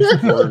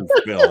 70s porn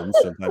film,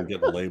 since I'm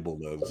getting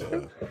labeled as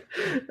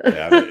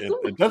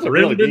it doesn't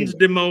really mean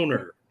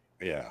Demoner.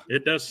 Yeah.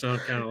 It does sound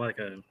kind of like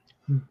a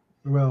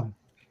well,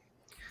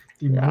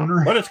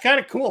 demoner. But it's kind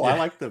of cool. I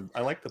like the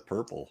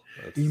purple.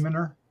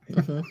 Demoner.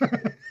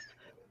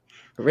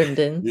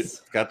 Rimdens.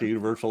 It's got the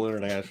Universal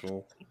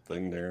International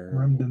thing there.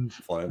 Rimdens.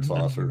 Flying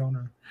saucer.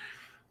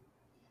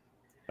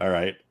 All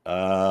right.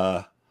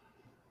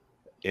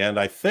 And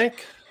I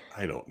think,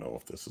 I don't know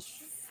if this is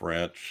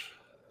French.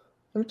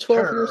 I'm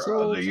 12 years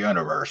old. The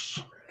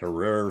universe.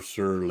 Terreur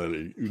sur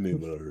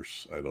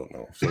l'univers. I don't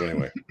know. So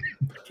anyway.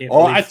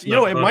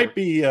 It might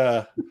be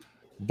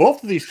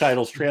both of these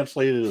titles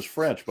translated as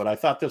French, but I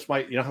thought this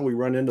might, you know how we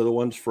run into the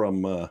ones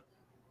from,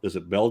 is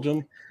it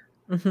Belgium?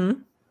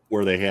 Mm-hmm.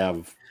 Where they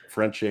have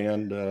French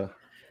and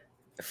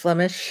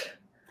Flemish.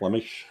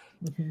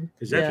 Mm-hmm.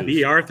 Is that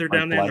B. Arthur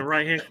down there in the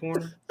right-hand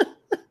corner?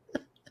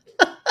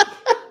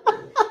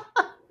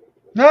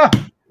 No.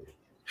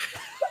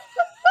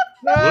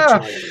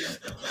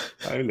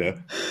 I know.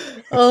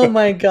 Oh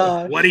my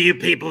God. What are you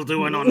people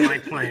doing on my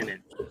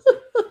planet?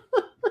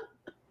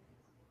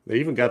 They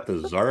even got the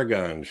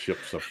Zargon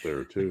ships up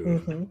there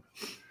too. Mm-hmm.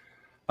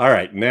 All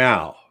right,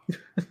 now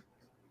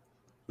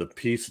the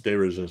piece de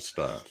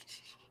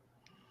resistance,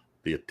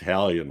 the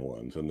Italian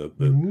ones, and the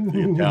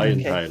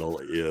Italian title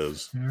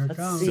is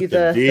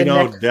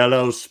Cittadino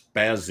dello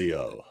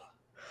Spazio.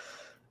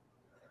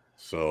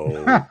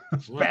 So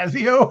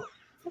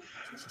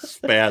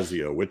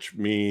Spazio, which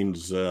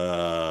means what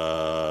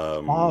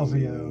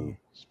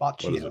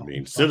does it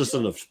mean?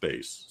 Citizen of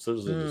space.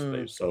 Citizen of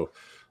space. So,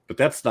 but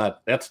that's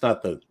not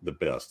the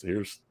best.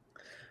 Here's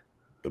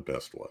the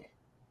best one.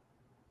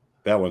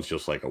 That one's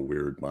just like a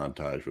weird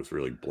montage with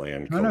really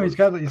bland colors. I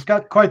know he's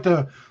got quite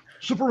the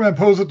Superman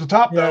pose at the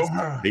top though.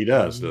 He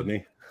does, doesn't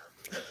he?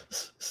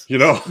 You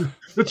know,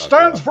 it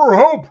stands for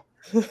hope.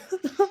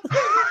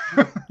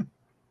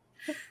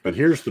 But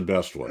here's the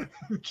best one.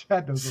 Oh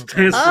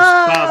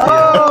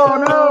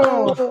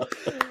no!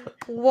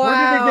 Wow!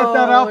 Where did he get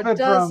that outfit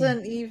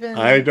doesn't from? Even.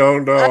 I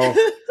don't know.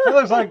 It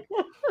looks like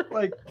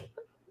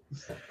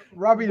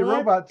Robbie the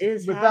Robot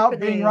without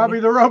being Robbie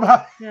the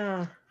Robot.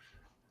 Yeah.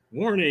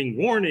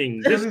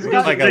 Warning! This is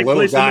like a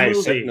little guy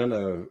sitting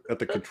at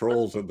the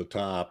controls at the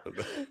top.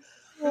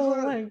 Oh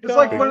my God. It's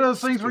like one of those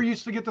things where you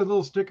used to get the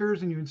little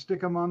stickers and you would stick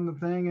them on the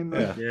thing, and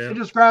you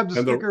just grabbed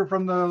the sticker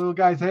from the little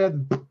guy's head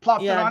and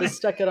plopped it on it.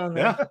 Stuck it on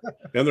there. Yeah,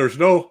 and there's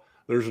no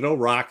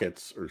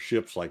rockets or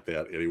ships like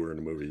that anywhere in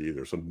the movie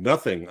either. So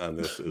nothing on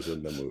this is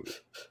in the movie,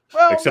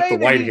 except the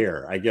white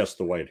hair. I guess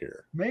the white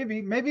hair.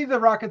 Maybe the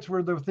rockets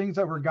were the things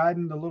that were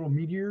guiding the little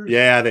meteors.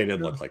 Yeah, they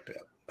didn't look like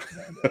that.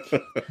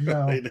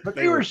 No, but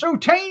they were so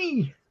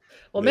tiny.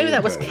 Well, maybe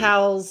that was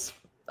Cal's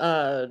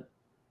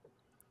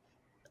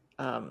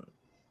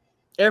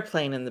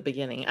airplane in the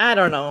beginning. I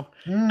don't know.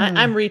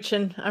 I'm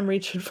reaching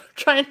for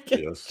trying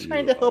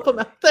to help him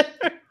out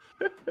there.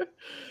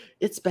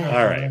 It's bad.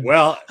 All right.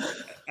 Well,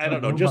 I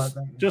don't know.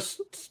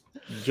 Just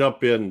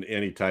jump in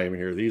anytime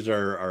here. These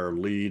are our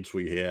leads.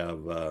 We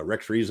have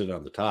Rex Reason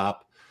on the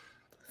top,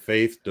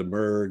 Faith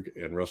DeMerg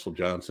and Russell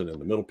Johnson in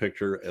the middle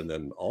picture, and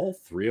then all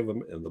three of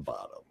them in the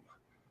bottom.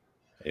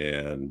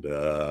 And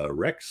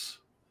Rex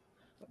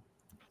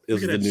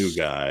is the new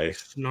guy.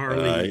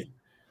 Snarly.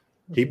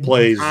 He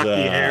plays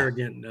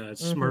arrogant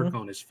smirk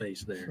on his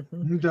face there.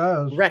 He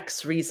does.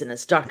 Rex Reason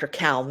is Dr.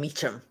 Cal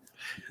Meacham.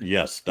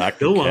 Yes,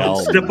 Dr. Go Cal.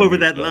 on, step over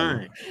that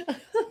line.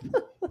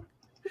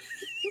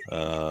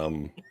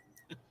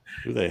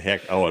 Who the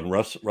heck? Oh, and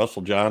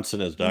Russell Johnson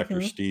is Dr.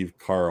 Steve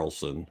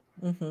Carlson.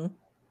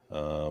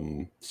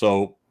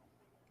 So,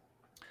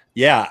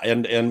 yeah,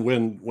 and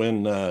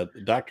when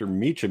Dr.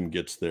 Meacham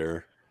gets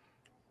there,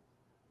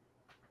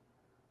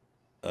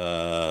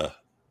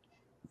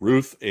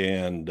 Ruth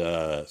and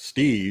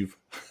Steve,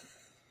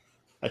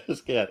 I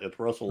just can't. It's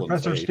Russell and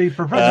Professor Steve.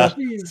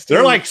 Steve.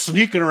 They're like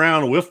sneaking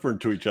around, whispering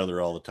to each other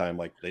all the time,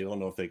 like they don't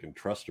know if they can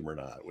trust him or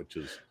not, which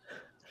is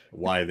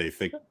why they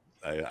think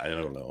I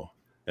don't know.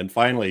 And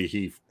finally,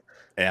 he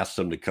asks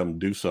them to come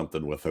do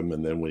something with him,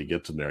 and then when he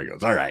gets in there, he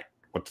goes, "All right,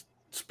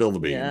 spill the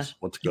beans. Yeah.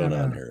 What's going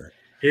on here?"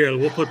 Here,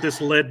 we'll put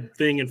this lead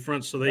thing in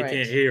front so they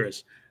can't hear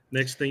us.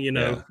 Next thing you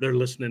know, they're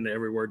listening to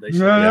every word they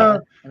say. Yeah.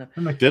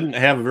 Didn't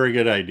have a very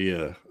good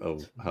idea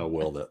of how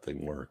well that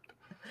thing worked.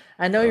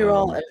 I know you're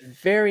all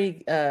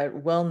very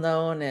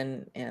well-known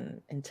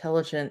and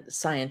intelligent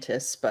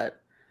scientists,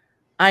 but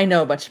I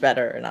know much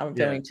better, and I'm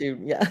going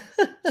to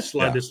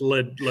slide this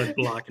lead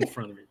block in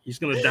front of him. He's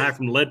going to die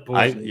from lead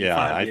poisoning.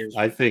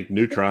 I think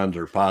neutrons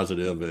are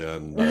positive,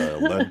 and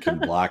lead can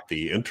block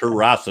the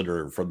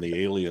interocitor from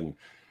the alien.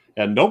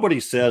 And nobody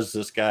says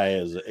this guy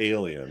is an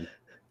alien,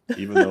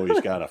 even though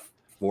he's got a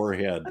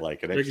forehead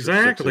like an extra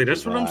exactly.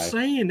 That's what I'm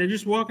saying. They're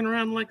just walking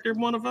around like they're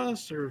one of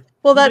us, or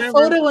that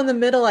photo in the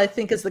middle, I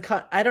think, is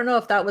I don't know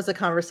if that was a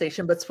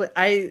conversation, but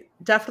I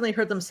definitely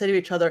heard them say to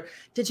each other,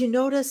 "Did you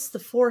notice the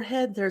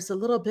forehead? There's a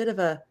little bit of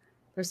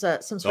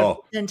some sort of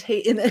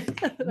dentate in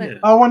it."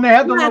 Oh, when they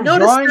had the little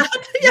drawing,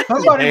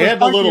 they had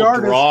the little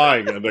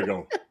drawing, and they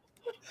go.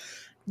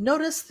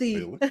 notice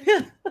the.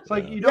 It's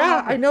like you don't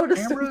have I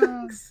noticed.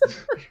 And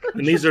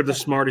these are the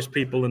smartest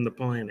people in the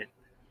planet.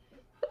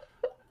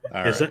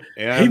 Right.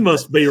 He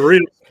must be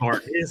real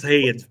smart. His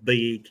head's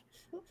big.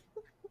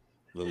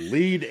 The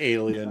lead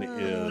alien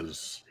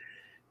is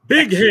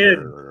Big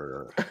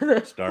Exeter,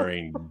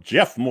 starring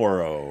Jeff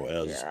Mohr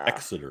as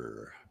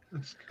Exeter,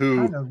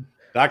 who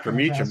Dr.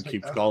 Meacham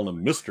keeps calling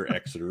him Mr.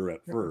 Exeter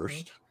at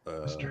first.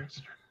 Mr.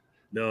 Exeter.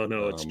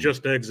 No, it's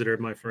just Exeter,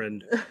 my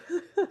friend.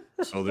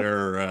 So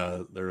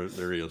there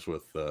he is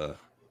with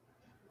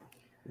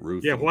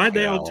Ruth. Yeah, why'd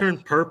they all turn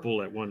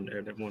purple at one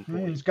point?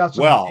 Yeah, he's got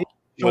some when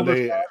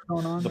going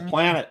on the there.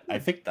 planet, I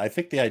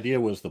think the idea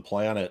was the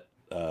planet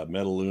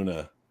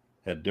Metaluna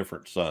had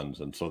different suns,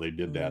 and so they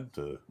did that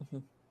to,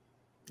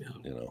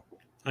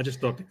 I just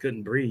thought they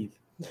couldn't breathe.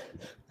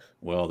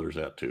 Well, there's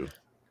that too.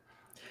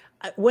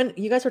 When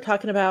you guys were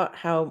talking about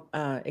how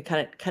it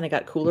kind of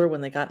got cooler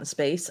when they got in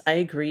space, I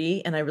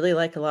agree, and I really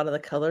like a lot of the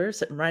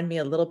colors. It reminded me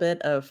a little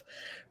bit of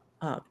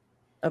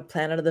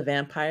Planet of the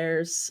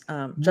Vampires,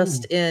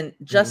 just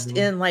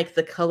in like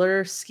the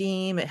color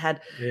scheme. It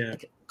had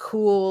like,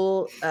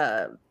 cool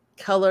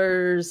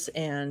colors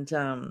and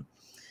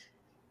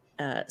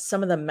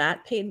some of the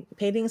matte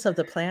paintings of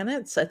the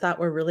planets I thought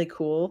were really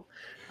cool,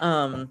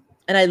 and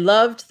I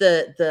loved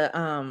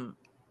the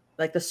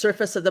like the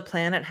surface of the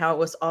planet, how it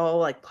was all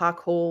like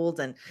pockholed,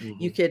 and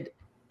you could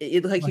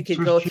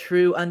go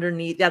through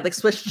underneath, like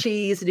Swiss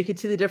cheese, and you could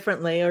see the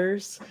different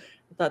layers.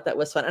 I thought that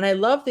was fun, and I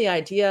love the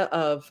idea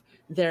of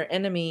their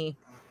enemy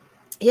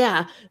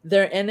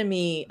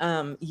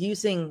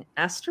using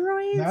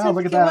asteroids, I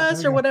think it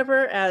was, or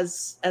whatever,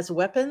 as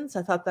weapons.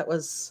 I thought that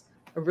was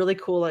a really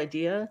cool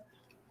idea.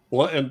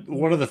 Well, and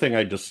one of the things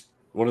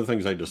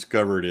I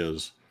discovered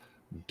is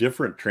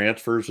different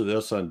transfers of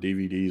this on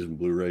DVDs and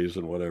Blu-rays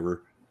and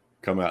whatever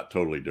come out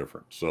totally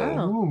different. So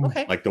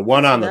okay. Like the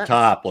one on the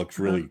top looks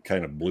really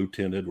kind of blue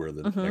tinted, where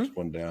the next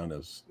one down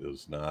is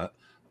not.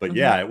 But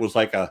yeah, it was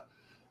like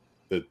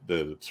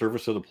the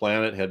surface of the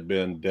planet had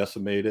been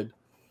decimated,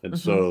 and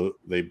so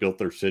they built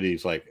their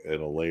cities like in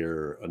a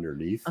layer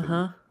underneath,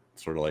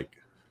 sort of like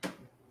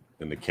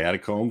in the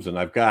catacombs. And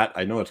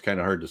I know it's kind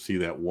of hard to see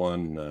that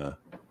one,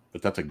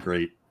 but that's a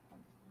great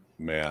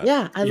map.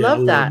 Yeah, I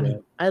love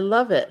that. I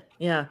love it.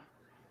 Yeah.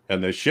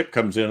 And the ship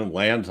comes in and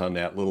lands on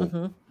that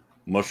little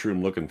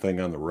mushroom-looking thing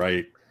on the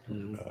right.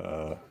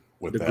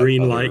 With the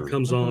green light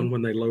comes on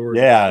when they lower.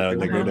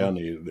 And they go down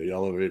the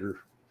elevator.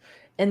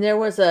 And there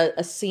was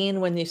a scene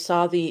when you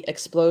saw the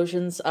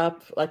explosions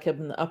up, like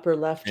in the upper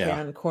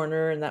left-hand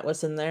corner, and that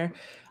was in there.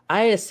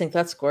 I just think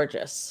that's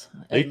gorgeous.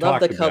 I love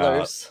the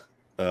colors.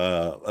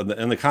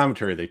 In the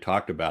commentary, they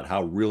talked about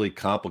how really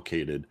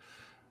complicated,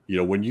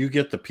 when you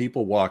get the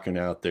people walking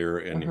out there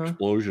and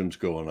explosions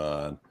going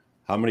on,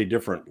 how many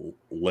different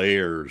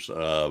layers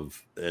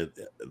of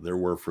there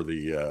were for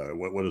the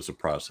what is the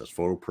process?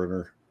 Photo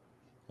printer,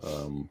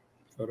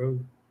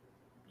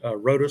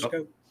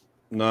 rotoscope.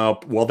 No,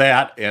 well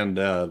that and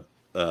God,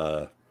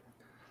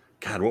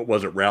 what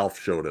was it? Ralph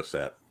showed us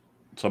that.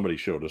 Somebody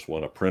showed us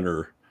one, a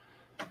printer.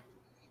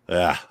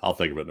 I'll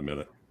think of it in a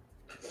minute.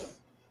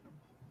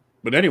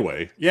 But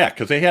anyway,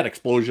 because they had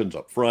explosions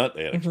up front,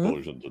 they had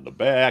explosions in the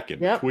back, in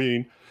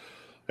between,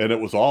 and it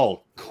was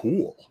all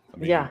cool. I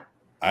mean,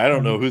 I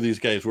don't know who these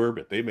guys were,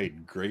 but they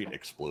made great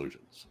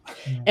explosions.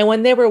 And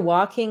when they were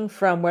walking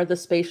from where the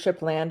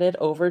spaceship landed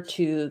over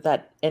to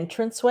that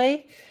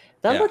entranceway,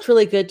 that looked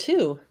really good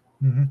too.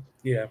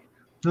 Yeah.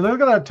 So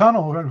look at that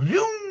tunnel. All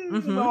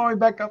the way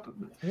back up.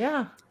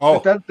 Yeah. Oh,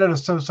 that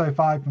is so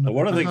sci-fi.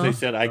 One of the things they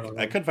said, I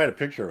couldn't find a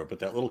picture of it, but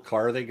that little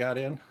car they got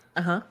in,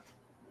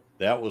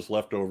 that was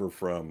left over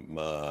from,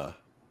 I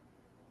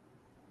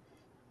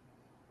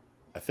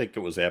think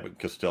it was Abbott and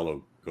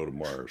Costello Go to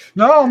Mars.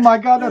 Oh my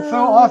God, that's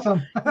so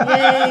awesome!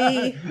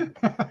 Yay!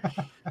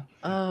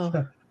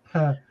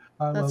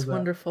 That's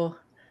wonderful.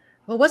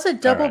 Well, was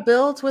it double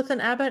billed with an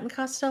Abbott and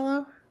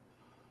Costello?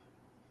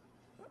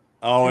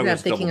 Oh, it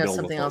was double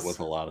billed with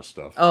a lot of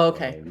stuff. Oh,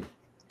 okay.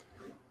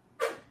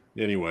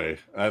 Anyway,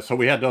 so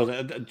we had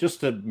those. Just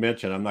to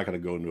mention, I'm not going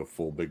to go into a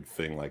full big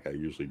thing like I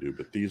usually do,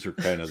 but these are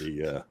kind of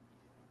the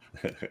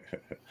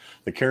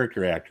the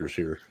character actors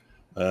here.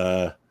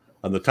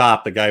 On the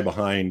top, the guy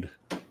behind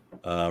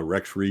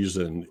Rex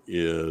Reason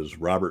is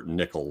Robert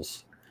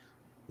Nichols.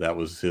 That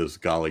was his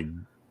golly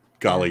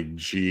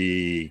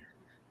gee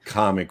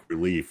comic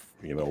relief,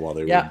 while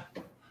they were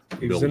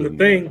building the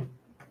thing.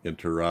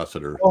 Into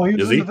Rossiter. Oh, he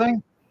was in the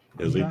thing?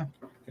 Is he?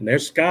 And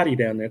there's Scotty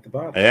down there at the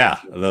bottom. Yeah,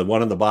 the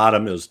one on the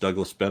bottom is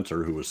Douglas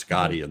Spencer, who was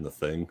Scotty in the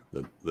thing,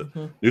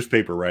 the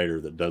newspaper writer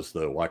that does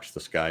the "Watch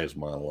the Skies"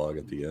 monologue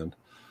at the end.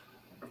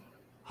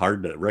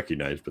 Hard to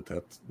recognize, but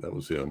that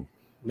was him.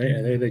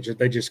 They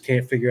just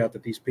can't figure out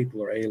that these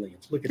people are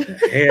aliens. Look at the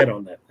head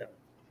on that thing.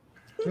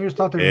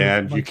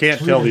 And you can't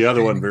tell the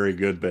other one very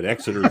good, but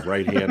Exeter's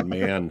right-hand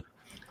man,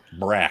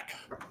 Brack.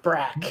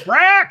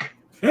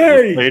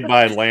 Hey! Played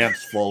by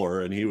Lance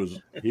Fuller, and he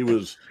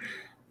was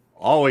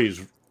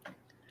always,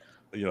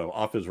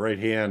 off his right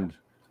hand,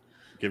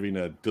 giving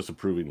a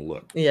disapproving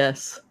look.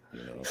 Yes.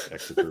 You know,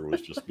 Exeter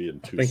was just being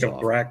too Think soft.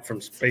 of Brack from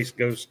Space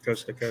Ghost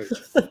Coast to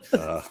Coast.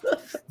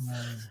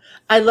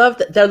 I love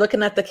that they're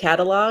looking at the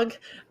catalog.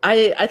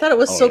 I thought it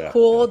was so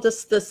cool. Yeah.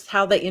 This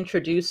how they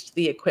introduced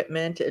the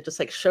equipment. It just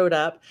like showed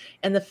up,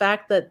 and the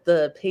fact that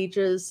the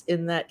pages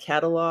in that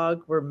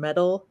catalog were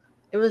metal.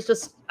 It was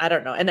just, I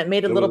don't know, and it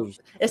made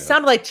it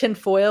sounded like tin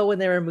foil when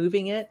they were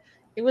moving it.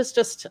 It was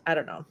just, I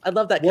don't know. I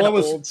love that kind of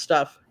old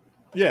stuff.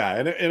 Yeah,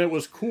 and it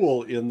was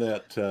cool in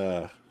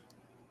that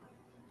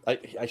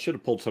I should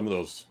have pulled some of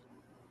those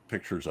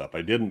pictures up.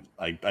 I didn't.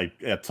 I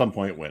at some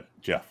point went,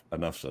 Jeff,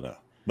 enough's enough.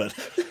 But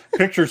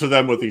pictures of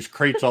them with these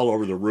crates all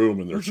over the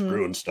room and they're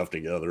screwing stuff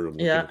together. And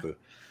yeah.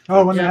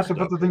 When they have to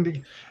put the thing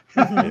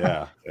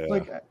together. Yeah.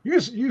 Like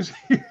use.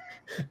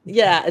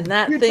 Yeah, and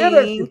that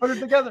thing. You put it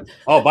together.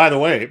 Oh, by the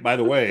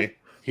way,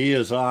 he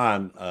is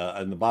on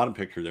in the bottom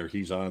picture there.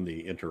 He's on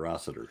the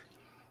interocitor.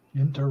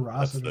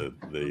 That's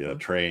the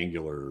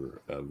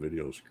triangular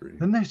video screen.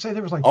 Didn't they say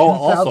there was like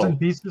 2,000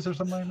 pieces or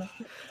something like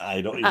that? I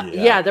don't.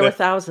 Yeah, there were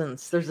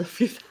thousands. There's a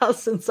few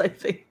thousands, I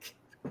think.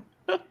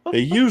 They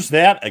use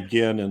that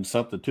again in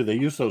something too. They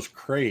use those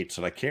crates,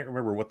 and I can't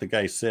remember what the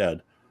guy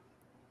said.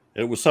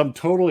 It was some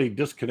totally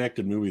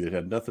disconnected movie that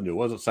had nothing to do. It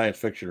wasn't science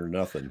fiction or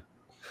nothing.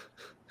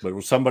 But it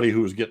was somebody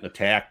who was getting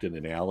attacked in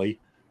an alley,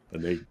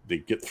 and they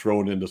get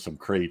thrown into some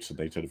crates. And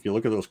they said, if you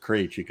look at those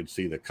crates, you can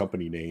see the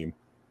company name.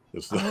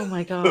 Oh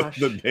my gosh!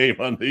 The name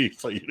on these,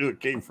 so you knew it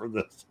came from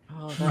this.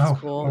 Oh, that's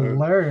cool.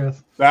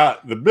 Hilarious. Now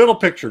the middle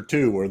picture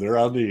too, where they're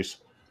on these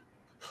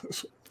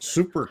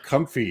super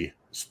comfy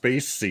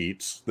space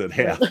seats that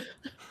have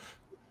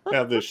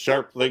this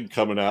sharp thing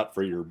coming out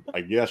for your.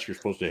 I guess you're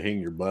supposed to hang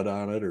your butt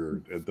on it,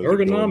 or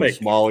ergonomic,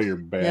 small your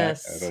back.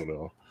 Yes. I don't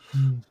know.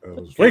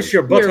 Place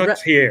your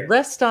buttocks here.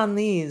 Rest on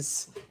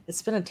these.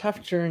 It's been a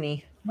tough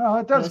journey. Well,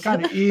 it does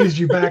kind of ease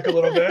you back a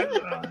little bit.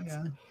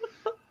 Yeah.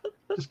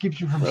 Just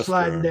keeps you from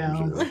sliding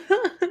down.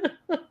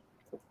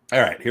 All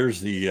right,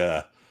 here's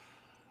the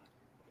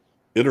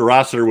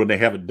interocitor when they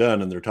have it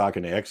done and they're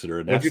talking to Exeter.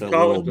 And What'd that's you that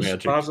call little it? The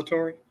magic.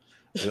 suppository?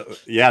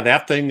 Yeah,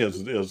 that thing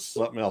is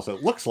something else.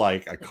 It looks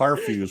like a car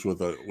fuse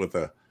with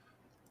a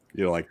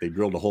like they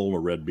drilled a hole in a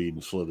red bead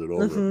and slid it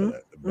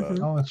over. But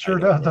oh, it sure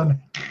does, doesn't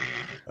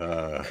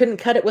it? Couldn't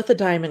cut it with a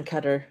diamond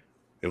cutter.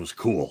 It was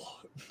cool.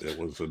 It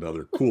was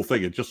another cool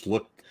thing. It just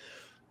looked,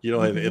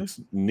 it's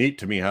neat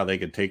to me how they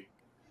could take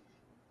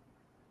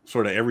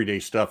sort of everyday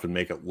stuff and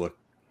make it look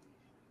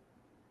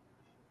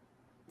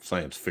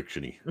science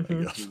fiction-y, I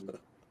guess.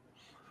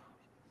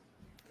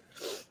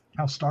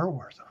 How Star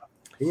Wars.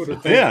 Who would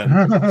have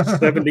thought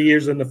 70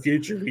 years in the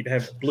future we'd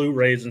have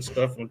Blu-rays and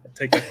stuff and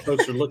take a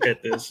closer look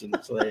at this and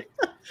say,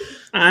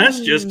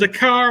 that's just a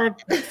car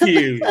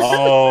fuse.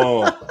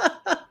 Oh.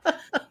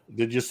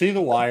 Did you see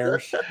the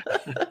wires?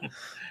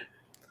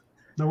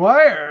 The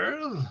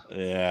wires?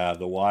 Yeah,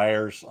 the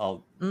wires. I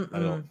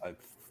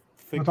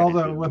think with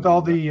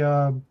all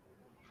the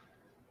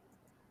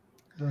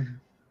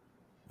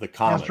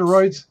comets.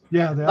 Asteroids.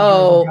 Yeah, the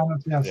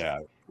comets, yes. Yeah,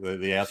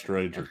 the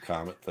asteroids or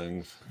comet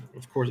things.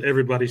 Of course,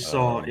 everybody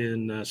saw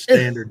in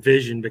standard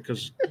vision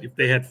because if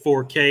they had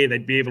 4K,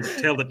 they'd be able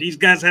to tell that these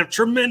guys have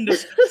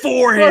tremendous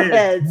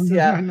foreheads.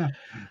 Yeah.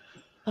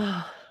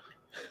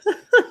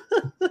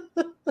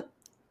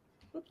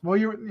 Well,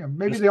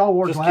 maybe they all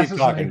wore glasses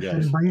and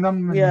they bring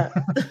them. Yeah.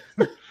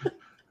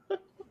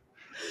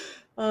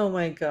 Oh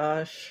my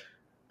gosh.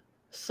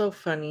 So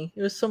funny.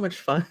 It was so much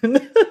fun.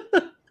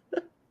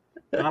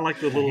 I like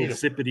the little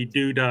zippity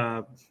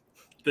doodah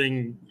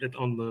thing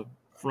on the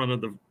front of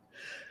the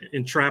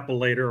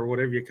intrapolator or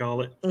whatever you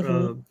call it.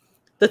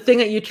 The thing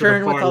that you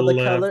turn with all the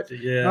color.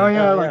 Yeah. Oh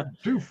yeah, like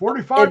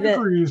 245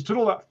 degrees to the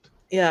left.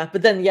 Yeah,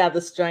 but then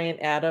this giant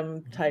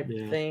atom type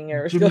thing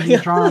or Jimmy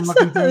Neutron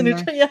looking thing.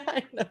 Yeah,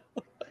 I know.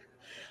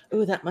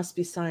 Oh, that must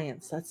be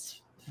science.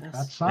 That's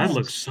science. That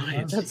looks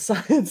science. That's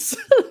science.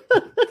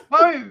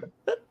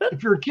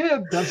 If you're a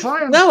kid, that's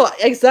science. No,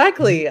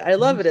 exactly. I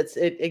love it.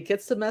 It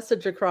gets the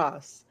message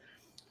across.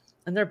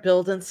 And they're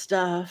building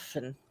stuff,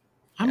 and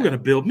I'm gonna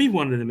build me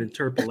one of them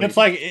interpolators. It's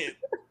like,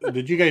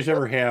 did you guys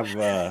ever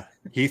have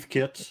Heath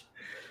kits?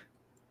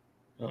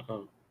 I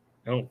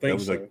don't think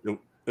so.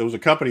 It was a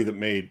company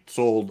that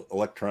sold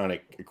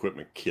electronic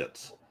equipment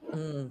kits.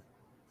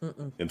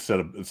 Instead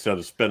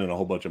of spending a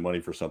whole bunch of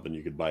money for something,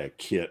 you could buy a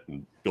kit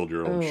and build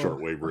your own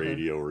shortwave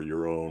radio or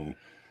your own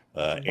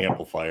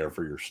amplifier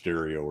for your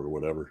stereo or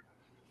whatever.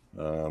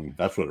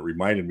 That's what it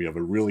reminded me of,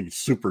 a really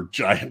super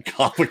giant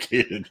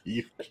complicated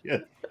Heath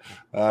kit.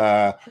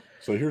 So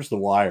here's the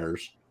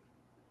wires.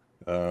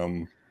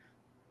 Above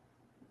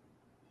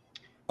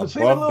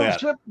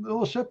that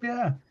little ship,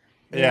 yeah.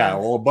 Yeah,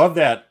 well, above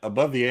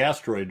the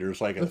asteroid,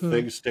 there's like a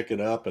thing sticking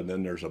up, and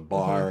then there's a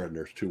bar, and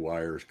there's two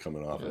wires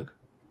coming off it.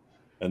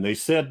 And they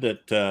said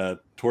that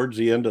towards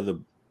the end of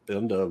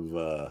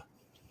the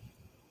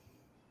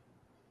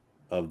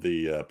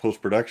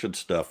post-production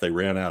stuff, they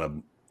ran out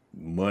of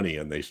money,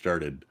 and they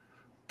started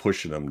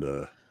pushing them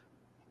to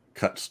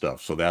cut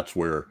stuff. So that's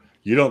where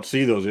you don't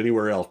see those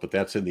anywhere else, but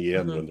that's in the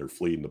end when they're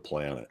fleeing the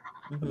planet,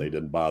 and they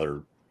didn't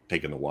bother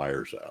taking the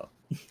wires out.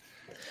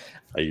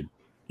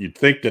 You'd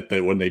think that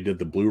when they did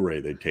the Blu-ray,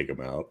 they'd take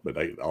them out, but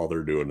all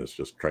they're doing is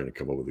just trying to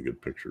come up with a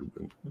good picture.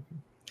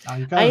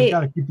 You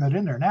got to keep that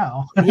in there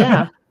now.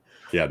 Yeah.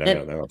 Yeah,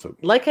 no,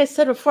 like I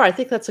said before, I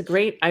think that's a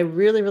great. I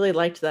really, really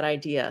liked that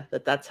idea.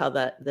 That's how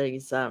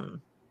these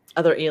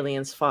other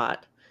aliens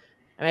fought.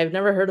 I mean, I've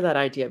never heard of that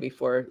idea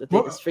before. That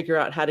they just figure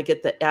out how to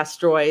get the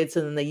asteroids,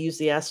 and then they use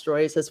the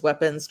asteroids as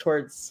weapons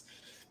towards.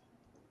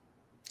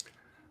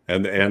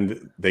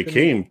 And they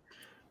came.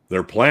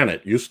 Their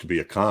planet used to be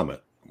a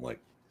comet. I'm like,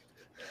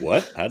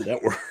 what? How'd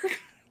that work?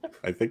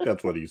 I think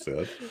that's what he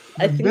said.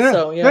 I think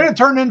so. Yeah. Then it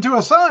turned into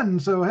a sun.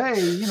 So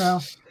hey,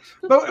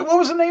 But what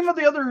was the name of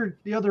the other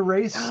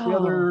race? The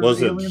other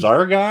was aliens? it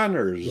Zargon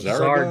or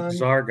Zargon?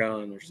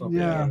 Zargon or something.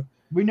 Yeah,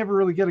 we never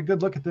really get a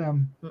good look at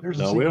them. There's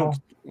a sequel.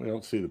 we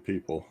don't see the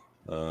people.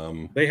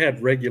 They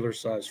had regular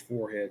sized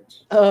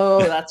foreheads.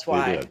 Oh, that's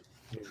why.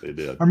 They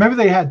did. Or maybe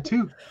they had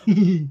two.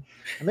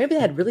 Or maybe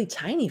they had really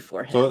tiny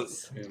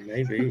foreheads. Yeah,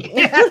 maybe.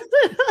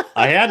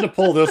 I had to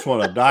pull this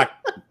one up.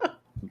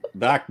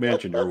 Doc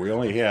mentioned her.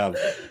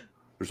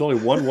 There's only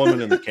one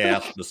woman in the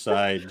cast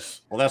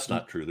besides. Well, that's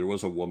not true. There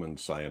was a woman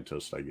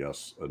scientist, I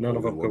guess. None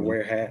of them could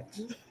wear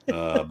hats.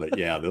 But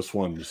yeah, this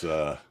one's.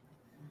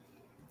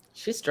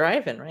 She's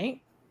driving,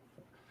 right?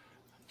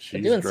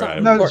 She's doing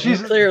driving. something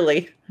important,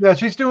 clearly. Yeah,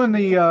 she's doing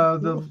the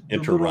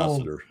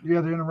interrogator.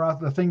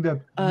 The thing that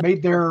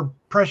made their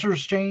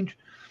pressures change.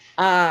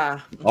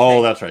 Okay.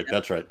 Oh, that's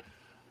right.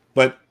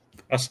 But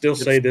I still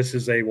say this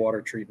is a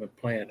water treatment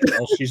plant. And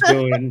all she's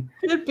doing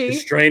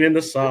is straining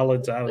the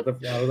solids out of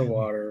the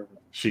water.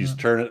 She's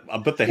turning,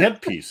 but the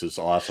headpiece is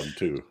awesome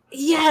too.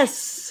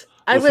 Yes,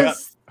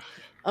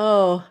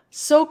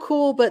 so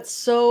cool, but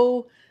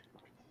so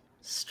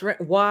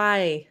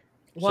why?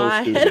 So stupid.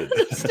 I don't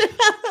understand.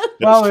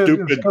 Well,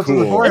 stupid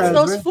cool. It's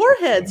those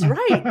foreheads,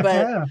 right?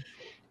 But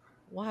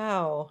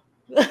wow.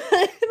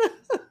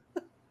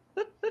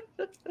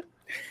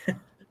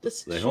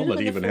 The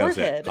helmet even has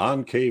that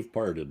concave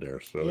part in there.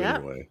 So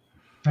anyway,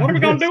 what are we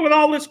gonna do with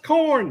all this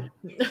corn?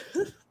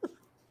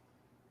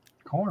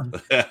 Corn.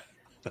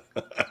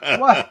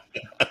 What?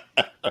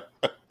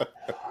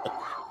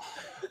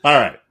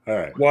 All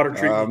right. Water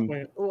treatment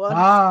plant.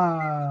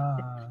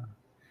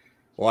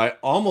 Well, I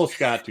almost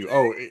got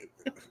to.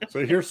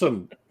 So here's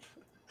some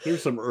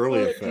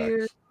early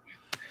effects.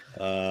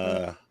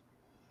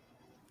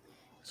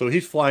 So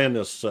he's flying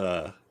this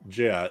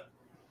jet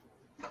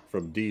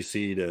from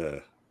DC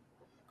to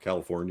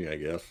California, I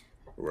guess,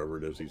 wherever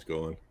it is he's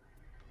going,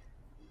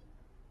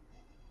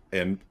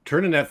 and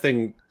turning that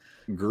thing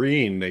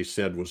green. They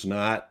said was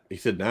not. He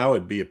said now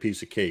it'd be a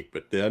piece of cake,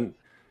 but then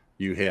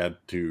you had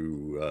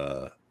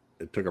to.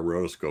 It took a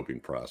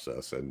rotoscoping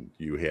process, and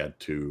you had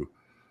to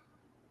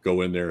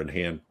go in there and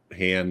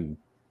hand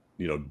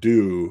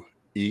do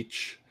a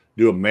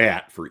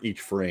matte for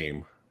each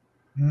frame.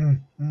 That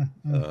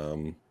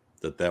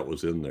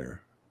was in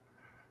there.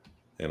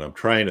 And I'm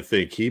trying to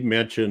think. He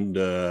mentioned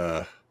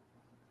a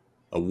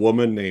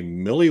woman named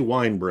Millie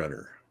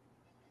Weinbrenner,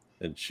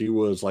 and she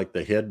was like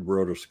the head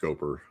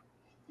rotoscoper.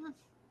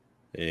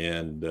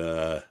 And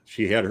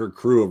she had her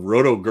crew of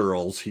roto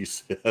girls, he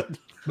said.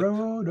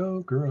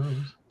 Roto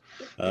girls.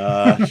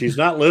 She's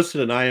not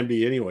listed in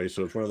IMDb anyway,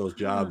 so it's one of those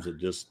jobs that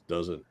just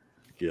doesn't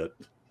get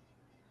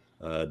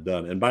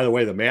done. And by the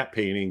way, the matte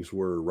paintings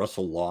were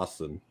Russell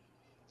Lawson.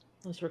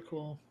 Those were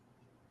cool.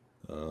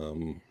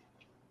 Well,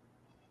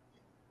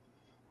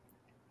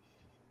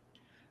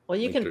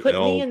 you can put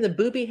me in the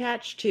booby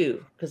hatch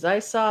too, because I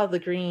saw the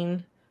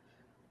green.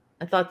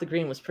 I thought the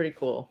green was pretty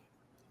cool.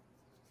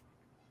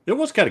 It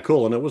was kind of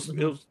cool, and it was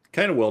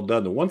kind of well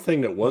done. The one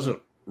thing that wasn't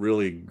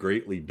really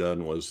greatly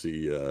done was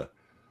the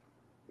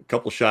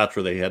couple shots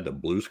where they had the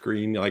blue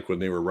screen, like when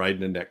they were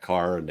riding in that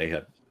car and they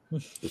had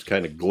this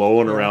kind of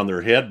glowing around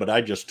their head. But I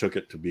just took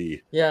it to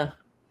be they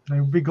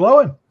would be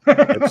glowing.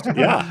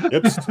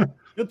 It's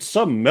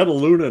some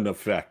Metaluna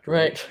effect,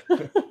 right?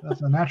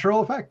 That's a natural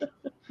effect.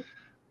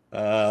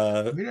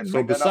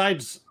 So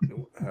besides,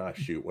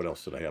 what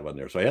else did I have on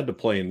there? So I had the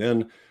plane.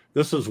 Then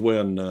this is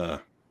when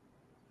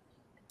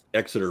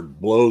Exeter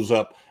blows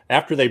up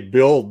after they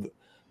build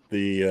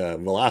the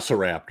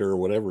Velociraptor or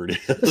whatever it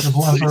is. The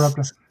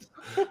Velociraptor.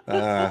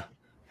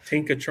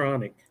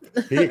 Tinkatronic.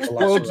 He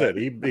explodes it.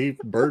 He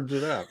burns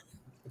it up.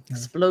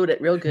 Explode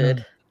it real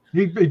good.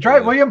 He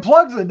tried. Well, he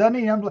unplugs it, doesn't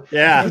he?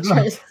 Yeah.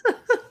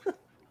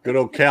 Good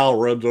old Cal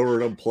runs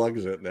over and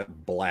unplugs it, and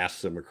that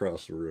blasts him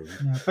across the room.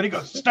 Yeah, but he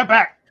goes, step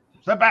back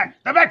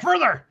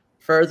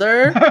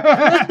further.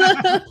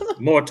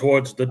 More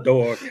towards the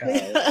door,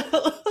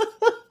 Cal.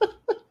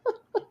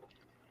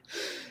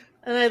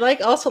 And I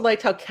also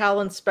liked how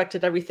Cal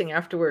inspected everything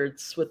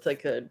afterwards with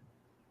like a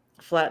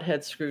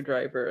flathead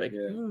screwdriver. Like,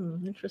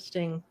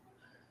 interesting.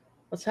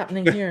 What's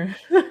happening here?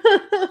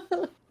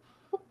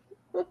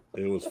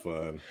 It was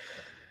fun.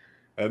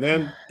 And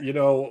then,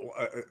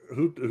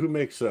 who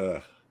makes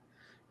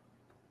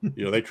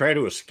they try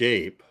to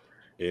escape,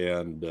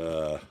 and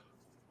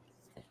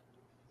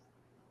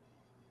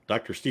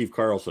Dr. Steve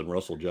Carlson,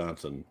 Russell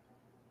Johnson,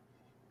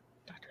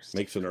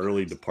 makes an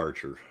early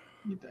departure.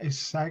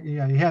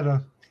 Yeah, he had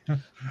a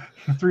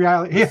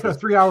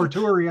 3-hour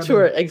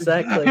tour.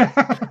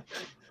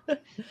 Exactly.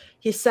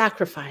 He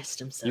sacrificed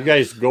himself. You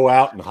guys go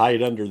out and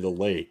hide under the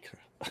lake.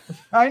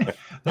 Slide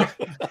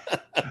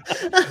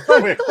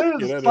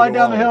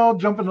down the hill,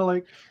 jump in the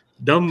lake.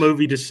 Dumb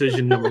movie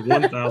decision number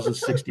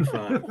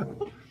 1065.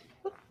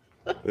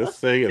 This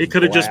thing is he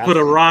could have just put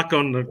a rock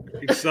on the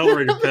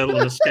accelerator pedal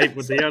and escaped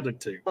with the other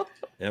two.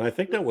 And I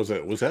think that was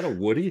that a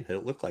Woody?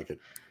 It looked like it.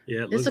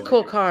 Yeah, it's a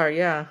cool car.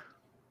 Yeah.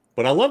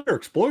 But I love their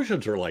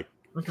explosions are like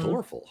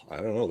colorful. I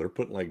don't know. They're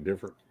putting like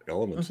different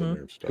elements in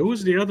there and stuff. Who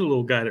was the other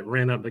little guy that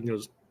ran up and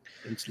goes?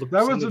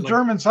 That was a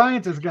German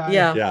scientist guy.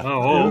 Yeah. Yeah.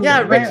 Oh,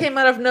 yeah. Rick came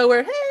out of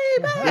nowhere. Hey,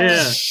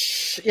 man.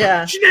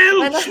 Yeah.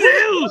 Schnell.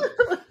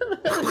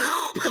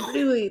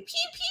 Pew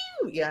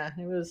pew. Yeah,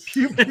 it was.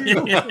 Pew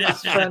pew. It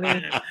was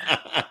funny.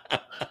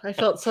 I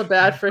felt so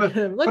bad for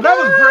him. Look, but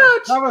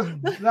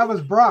that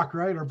was Brock,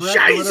 right? Or Brett,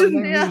 or whatever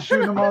name he was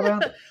shooting them all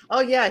down. Oh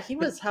yeah, he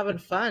was having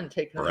fun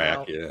taking them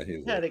out. Yeah,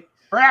 he had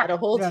to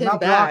hold him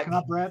back.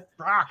 Not Brett.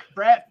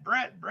 Brett.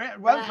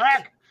 What's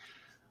Brock?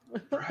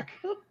 Brock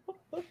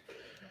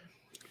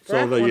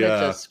wanted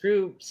to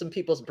screw some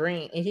people's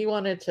brain, and he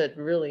wanted to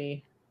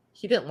really.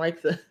 He didn't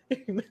like the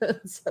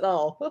humans at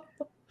all.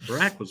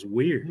 Brack was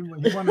weird. He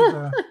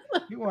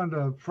wanted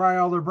to fry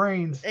all their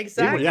brains.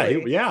 Exactly.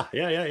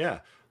 Yeah.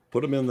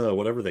 Put them in the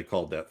whatever they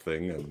called that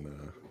thing,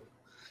 and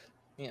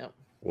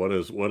what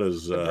is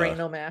the brain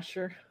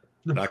masher?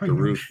 Dr.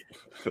 Ruth.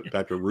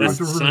 Dr. Ruth.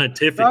 That's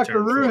scientific.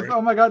 Dr. Ruth.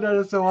 Oh my God, that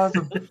is so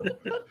awesome.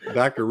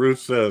 Dr. Ruth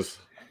says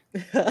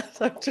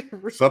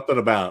something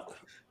about.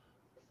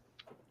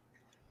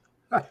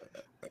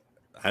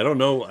 I don't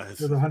know.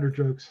 There's 100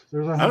 jokes. I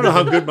don't know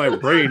how good my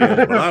brain is,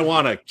 but I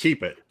want to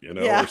keep it,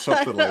 or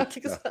something like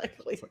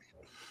exactly. That.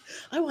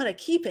 I want to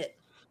keep it.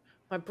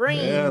 My brain.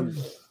 Yeah.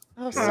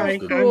 Oh, so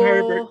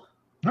cool.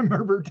 I'm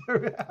Herbert.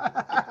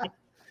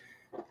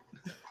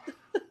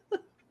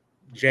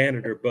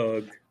 Janitor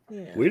bug.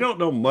 Yeah. We don't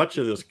know much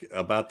of this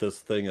about this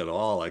thing at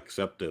all,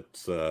 except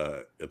its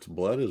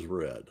blood is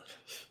red.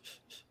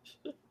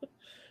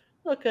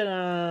 Look at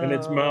him. And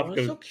its mouth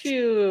goes so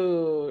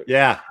cute.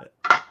 Yeah.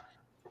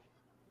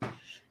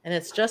 And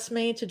it's just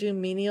made to do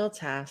menial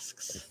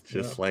tasks. It's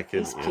just like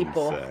an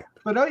people. insect.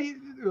 But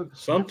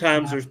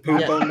sometimes there's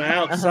poop on the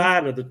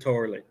outside of the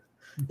toilet.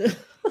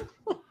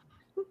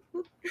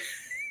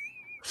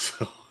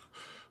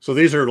 So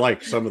these are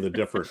like some of the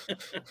different.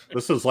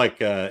 This is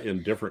like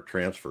in different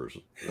transfers.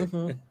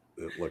 It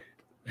looked.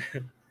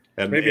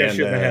 And maybe I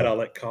shouldn't have had all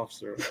that cough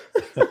syrup.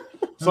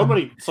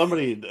 Somebody,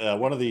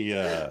 one of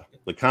the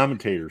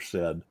commentators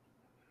said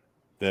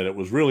that it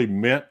was really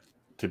meant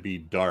to be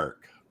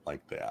dark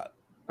like that,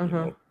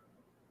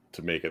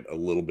 to make it a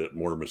little bit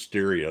more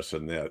mysterious,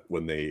 and that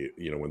when they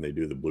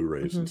do the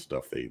Blu-rays and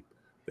stuff, they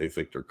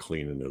think they're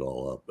cleaning it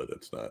all up, but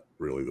it's not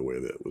really the way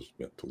that it was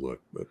meant to look.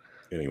 But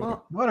anyway,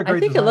 well, what a great I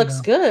think it looks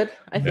good.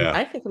 I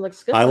think it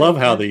looks good. I love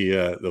how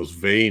the those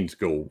veins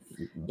go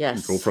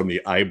from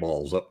the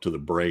eyeballs up to the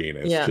brain.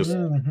 It's just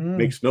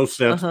makes no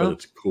sense, but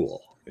it's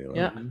cool.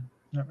 Yeah.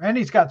 And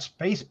he's got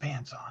space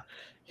pants on.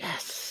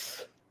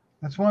 Yes.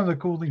 That's one of the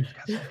cool things.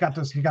 You got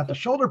the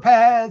shoulder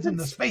pads and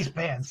the space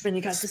pants. And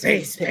you got the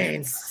space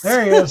pants.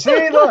 There you go.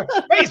 See, look,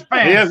 space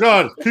pants. Yeah, go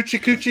on.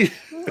 Coochie. Kitch.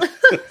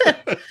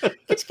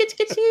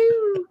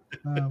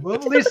 Well,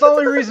 at least the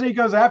only reason he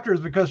goes after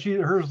is because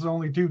hers is the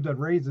only tube that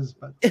raises.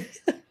 But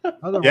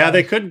yeah,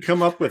 they couldn't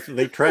come up with.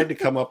 They tried to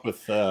come up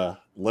with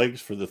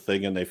legs for the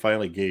thing, and they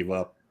finally gave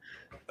up.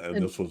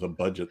 And this was a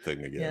budget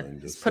thing again. Yeah,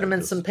 and just put them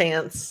in some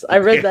pants. I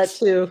read that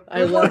too.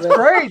 I love it.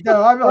 Great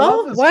though. I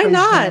love this why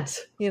not?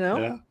 Pants.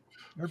 Yeah.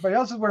 Everybody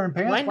else is wearing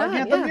pants. Why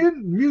can't not? the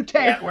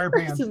mutant wear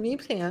pants? It's a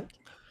mutant.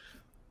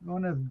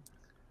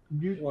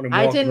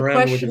 I didn't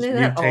question it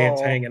at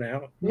all. Hanging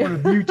out. Want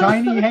a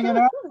mutiny hanging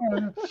out?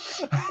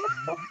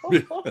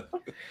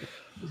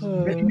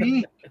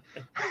 Me?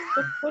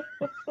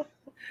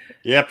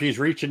 Yep, he's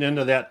reaching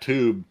into that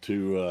tube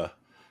to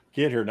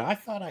get her. Now I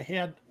thought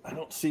I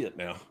don't see it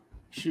now.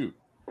 Shoot.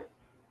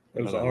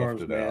 Those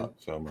arms, man. Out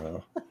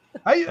somehow.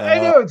 I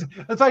know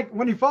it's like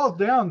when he falls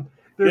down.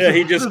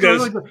 He just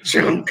goes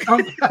chunk.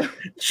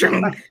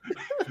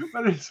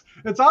 But it's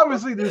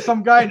obviously there's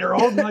some guy in there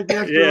holding like the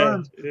extra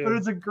arms. Yeah. But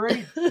it's a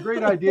great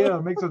idea.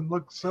 It makes him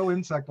look so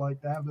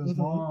insect-like to have those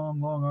long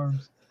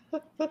arms.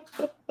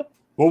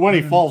 Well, when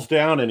he falls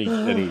down and he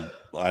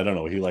I don't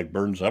know, he like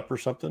burns up or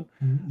something.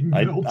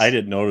 I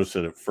didn't notice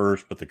it at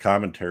first, but the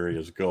commentary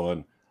is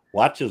going,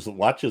 watch his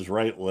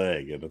right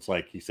leg, and it's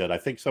like he said. I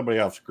think somebody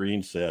off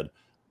screen said,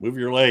 "Move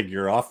your leg.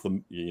 You're off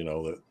the."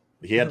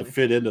 He had to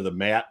fit into the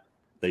mat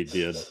they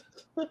did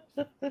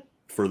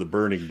for the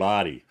burning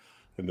body,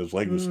 and his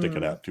leg was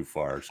sticking out too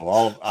far. So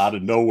all out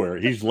of nowhere,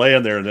 he's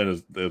laying there, and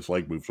then his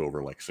leg moves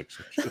over like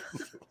 6 inches.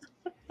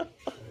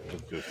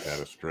 It's just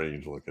kind of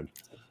strange looking.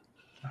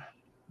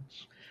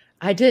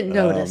 I didn't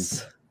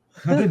notice.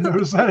 I didn't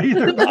notice that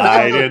either.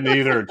 I didn't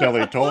either until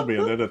they told me,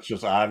 and then it's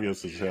just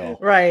obvious as hell.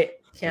 Right.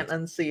 Can't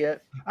unsee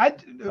it.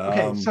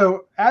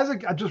 So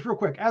just real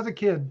quick, as a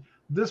kid,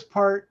 this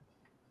part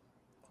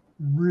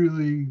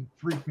really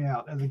freaked me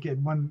out as a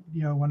kid. When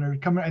they're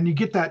coming and you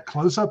get that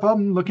close up of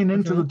them looking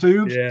into the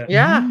tubes.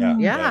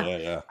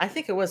 Yeah. I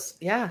think it was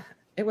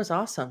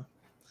awesome.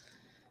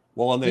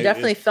 Well, and you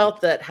definitely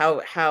felt that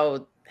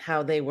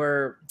how they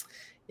were,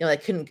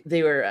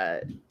 they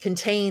were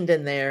contained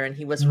in there, and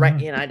he was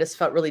right. I just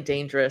felt really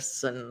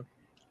dangerous, and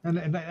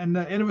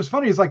it was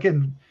funny. It's like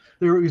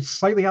they were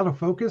slightly out of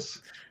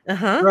focus,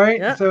 right?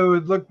 Yeah. So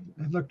it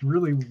looked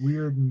really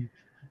weird and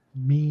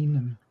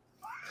mean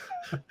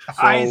and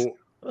eyes.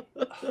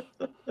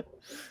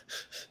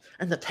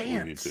 And the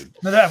pants.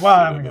 I got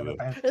the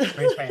pants.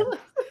 Face pants.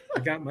 I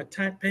got my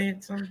tight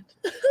pants on.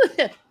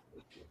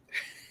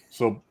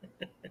 So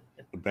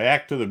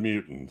back to the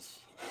mutants.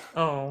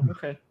 Oh,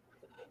 okay.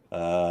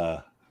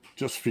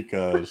 Just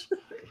because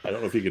I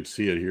don't know if you can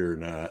see it here or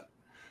not.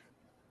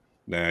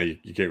 Nah,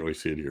 you can't really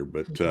see it here,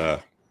 but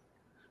a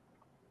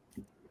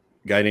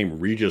guy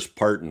named Regis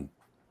Parton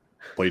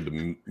played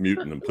the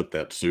mutant and put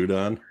that suit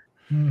on.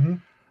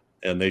 And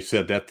they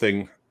said that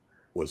thing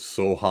was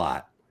so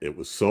hot, it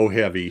was so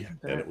heavy,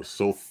 and it was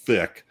so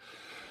thick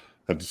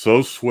and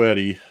so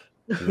sweaty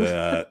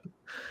that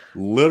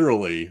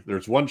literally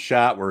there's one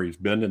shot where he's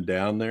bending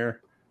down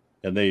there,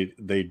 and they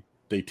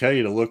tell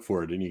you to look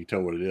for it, and you can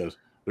tell what it is.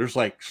 There's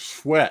like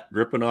sweat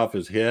dripping off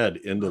his head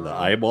into the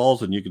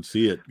eyeballs, and you can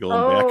see it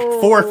going back and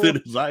forth in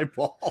his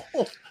eyeballs.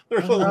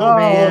 There's a little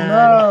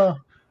no.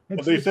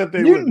 But they said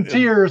they mutant would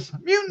tears.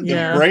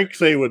 In breaks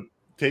they would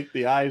take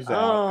the eyes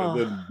out and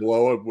then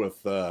blow it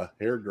with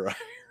hair dryer.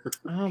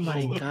 Oh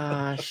my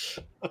gosh.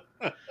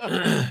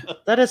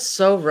 That is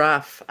so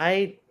rough.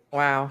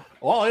 Wow.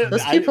 Well,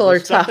 those people are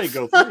tough. They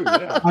go through,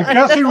 yeah. I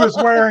guess he was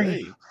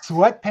wearing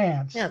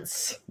sweatpants.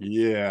 Yes.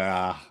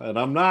 Yeah, and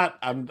I'm not.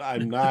 I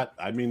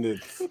mean,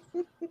 it's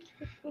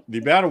the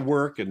amount of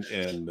work and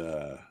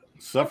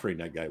suffering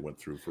that guy went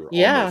through for.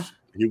 Almost,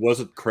 he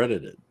wasn't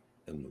credited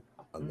on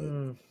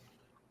the.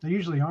 They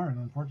usually aren't,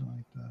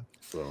 unfortunately.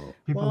 So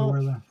people who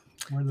wear the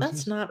that's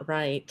suits. not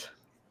right.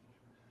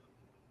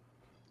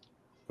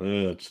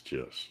 It's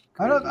just.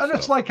 I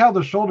just like how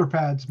the shoulder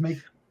pads make.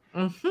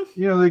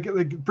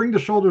 They bring the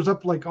shoulders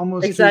up like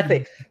almost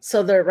exactly.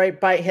 So they're right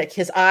by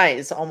his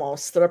eyes,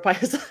 almost. They're by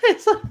his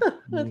eyes.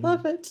 I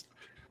love it.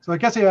 So I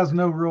guess he has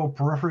no real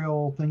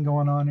peripheral thing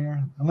going on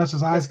here, unless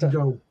his eyes can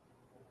go.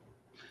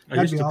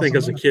 I used to think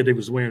as a kid he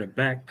was wearing a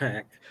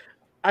backpack.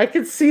 I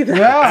could see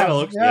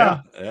that.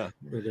 Yeah.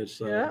 But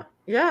it's,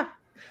 yeah.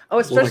 Oh,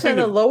 especially in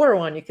the lower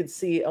one, you could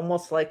see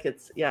almost like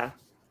it's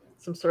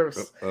some sort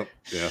of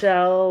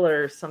shell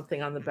or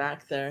something on the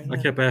back there. I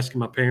kept asking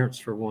my parents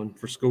for one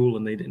for school,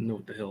 and they didn't know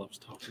what the hell I was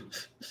talking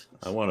about.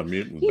 I want a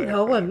mutant.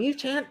 A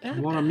mutant backpack. I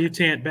want a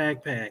mutant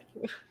backpack.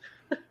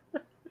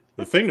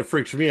 The thing that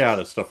freaks me out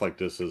at stuff like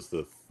this is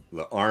the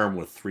arm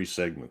with 3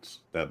 segments.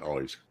 That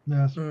always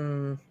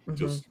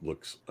just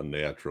looks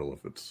unnatural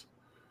if it's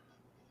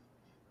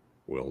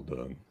well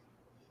done.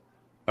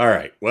 All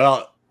right.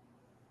 Well,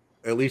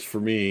 at least for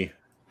me,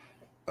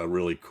 a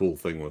really cool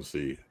thing was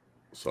the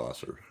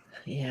saucer.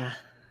 Yeah.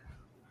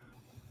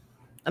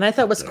 And I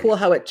thought it was cool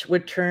how it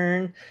would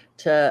turn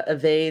to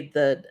evade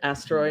the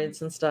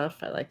asteroids and stuff.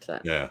 I liked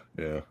that. Yeah.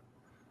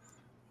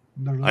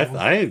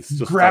 I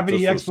just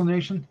gravity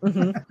explanation.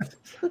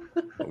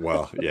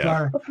 Well,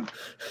 yeah.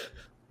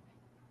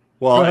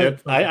 Well,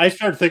 I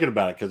started thinking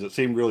about it because it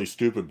seemed really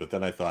stupid, but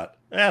then I thought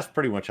that's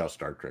pretty much how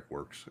Star Trek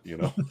works.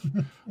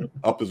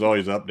 Up is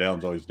always up,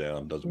 down's always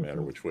down. Doesn't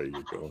matter which way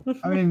you go.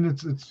 I mean,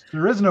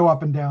 there is no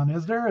up and down,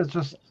 is there? It's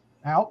just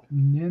out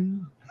and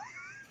in.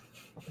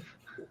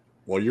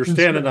 Well, you're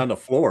standing on the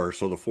floor,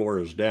 so the floor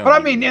is down. But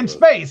I mean, in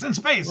space,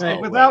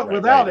 right. without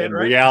it. In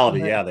right?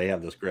 reality, they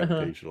have this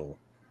gravitational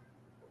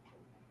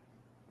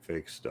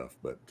fake stuff.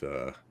 But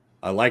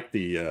I like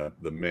the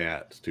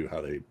mats too.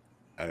 How they,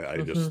 I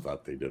just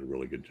thought they did a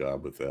really good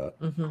job with that.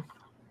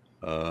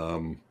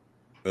 And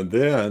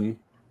then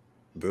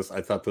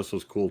I thought this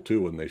was cool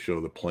too when they show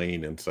the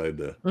plane inside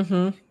the.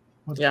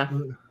 With that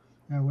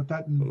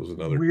was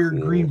another weird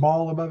cool green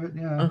ball above it.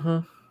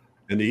 Yeah.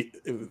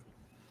 And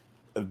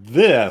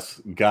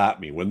this got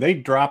me when they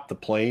dropped the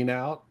plane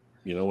out.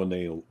 When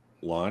they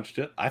launched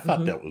it, I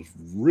thought that was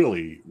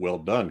really well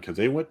done because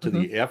they went to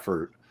the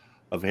effort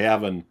of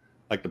having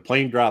like the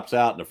plane drops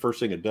out and the first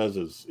thing it does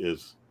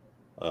is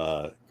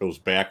goes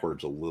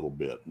backwards a little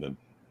bit and then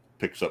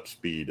picks up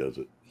speed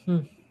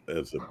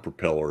as a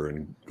propeller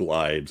and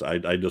glides.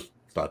 I just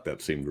thought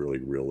that seemed really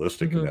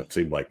realistic and that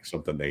seemed like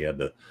something they had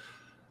to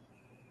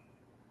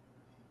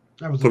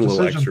put a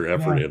little extra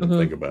effort in and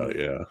think about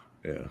it.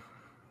 Yeah.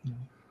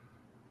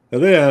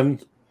 And then,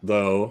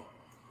 though,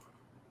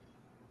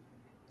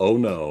 oh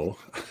no,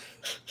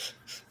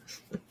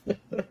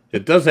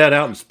 it does that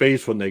out in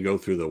space when they go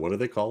through the, what do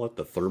they call it?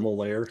 The thermal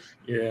layer?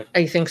 Yeah.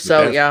 I think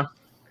so, yeah.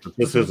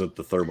 This isn't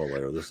the thermal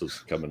layer. This is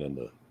coming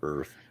into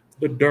Earth.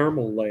 The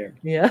dermal layer.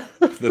 Yeah.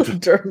 The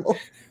dermal.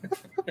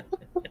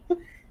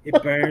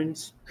 It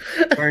burns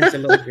a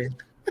little bit.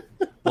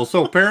 Well,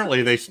 so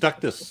apparently they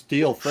stuck this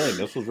steel thing.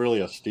 This was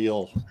really a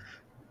steel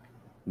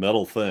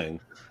metal thing.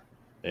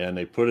 And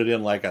they put it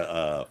in like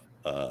a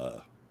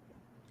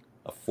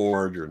a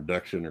forge or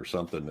induction or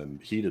something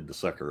and heated the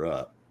sucker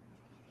up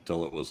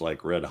till it was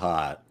like red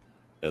hot,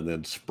 and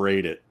then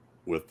sprayed it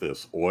with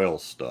this oil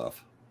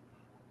stuff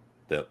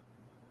that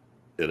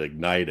it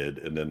ignited,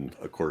 and then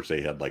of course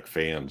they had like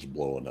fans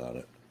blowing on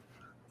it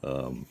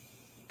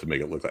to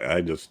make it look like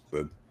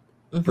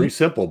pretty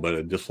simple, but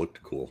it just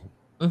looked cool.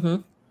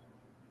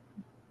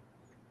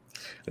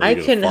 I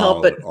couldn't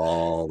help but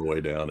all the way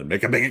down and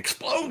make a big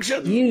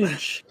explosion.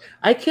 Huge.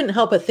 I couldn't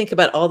help but think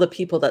about all the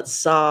people that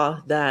saw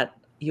that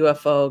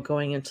UFO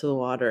going into the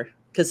water,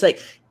 because like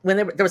when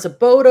there was a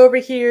boat over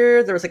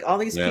here, there was like all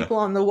these people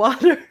on the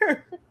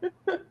water.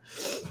 I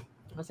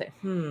was like,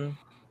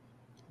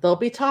 there'll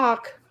be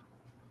talk.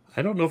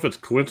 I don't know if it's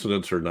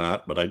coincidence or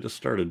not, but I just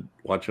started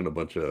watching a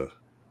bunch of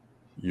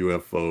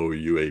UFO,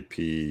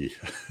 UAP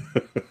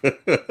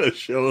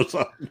shows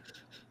on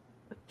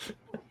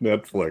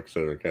Netflix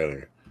that are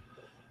kind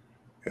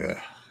of,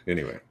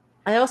 anyway.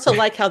 I also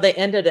like how they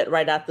ended it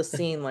right at the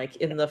scene, like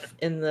in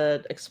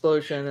the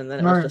explosion, and then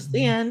it was just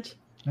the end.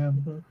 Yeah.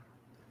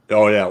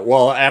 Oh yeah.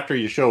 Well, after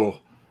you show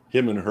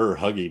him and her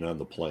hugging on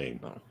the plane.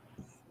 Oh,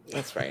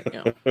 that's right.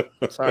 Yeah.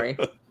 Sorry.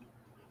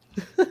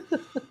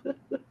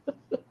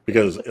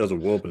 Because as a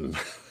woman,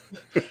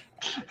 you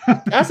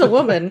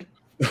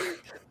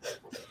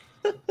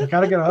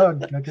gotta get a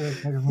hug. Gotta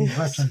get a little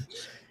question.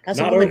 As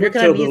a woman, you're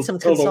gonna need some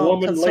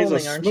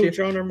consoling, aren't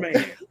you? On her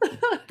man.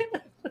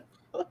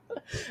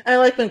 I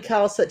like when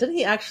Cal said, didn't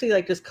he actually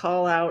like just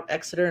call out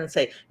Exeter and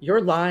say,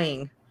 "You're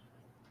lying.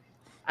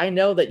 I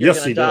know that you're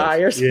gonna die,"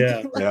 or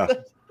something. Yeah,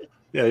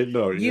 yeah.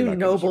 No, you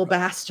noble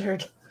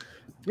bastard.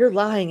 You're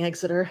lying,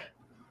 Exeter.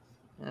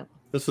 Yeah.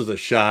 This is a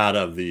shot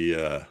of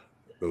the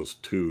those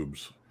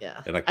tubes.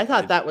 Yeah, and I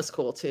thought that was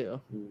cool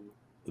too.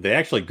 They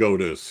actually go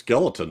to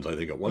skeletons, I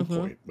think, at one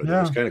point, but it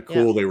was kind of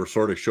cool. They were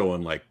sort of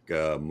showing like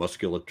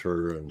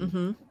musculature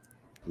and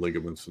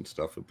ligaments and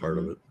stuff as part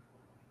of it.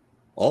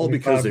 All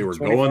because they were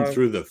going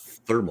through the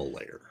thermal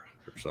layer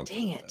or something.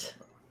 Dang it.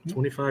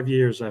 25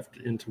 years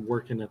into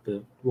working at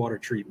the water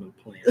treatment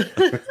plant.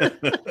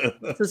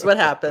 This is what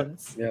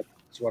happens. Yep,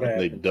 that's what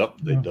happened.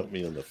 They dumped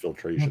me in the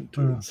filtration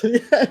tubes.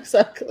 Yeah,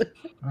 exactly.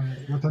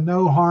 With the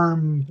no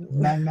harm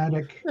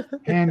magnetic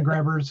hand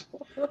grabbers.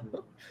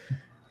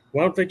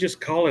 Why don't they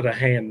just call it a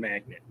hand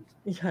magnet?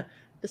 Yeah,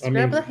 just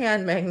grab the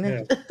hand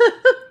magnet. Yeah.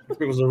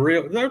 If it was a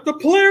real, the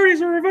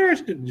polarities are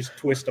reversed, and just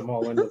twist them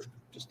all into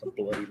just a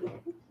bloody one.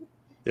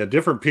 Yeah,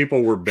 different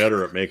people were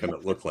better at making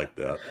it look like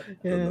that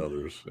than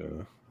others.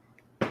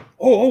 Yeah.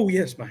 Oh,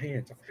 yes, my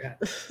hands. I forgot.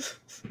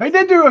 They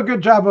did do a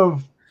good job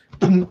of,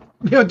 doing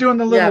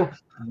the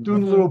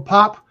little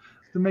pop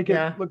to make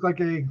it look like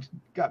they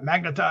got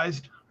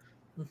magnetized.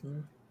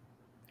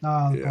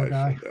 Oh, the poor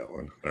guy. That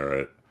one. All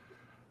right.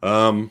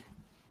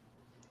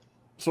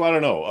 So I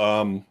don't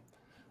know.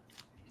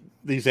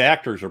 These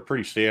actors are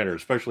pretty standard,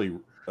 especially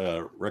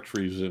Rex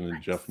Reason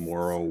and Jeff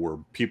Mohr were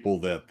people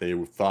that they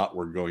thought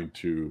were going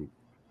to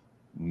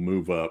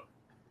move up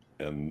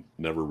and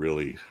never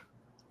really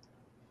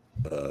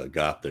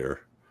got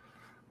there.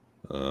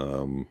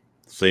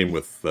 Same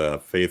with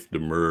Faith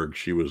DeMerg.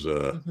 She was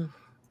a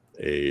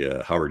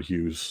Howard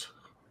Hughes,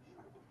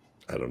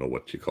 I don't know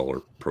what you call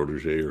her,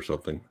 protege or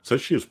something. It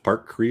says she was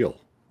part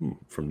Creole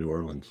from New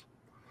Orleans.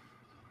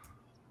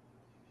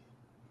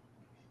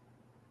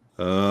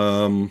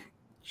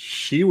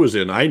 She was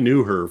I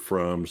knew her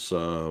from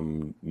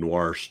some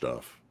noir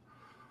stuff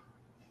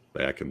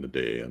back in the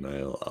day, and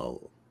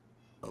I'll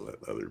let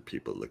other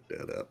people look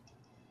that up.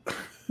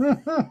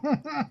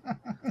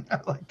 I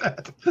like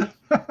that.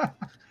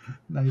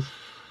 Nice.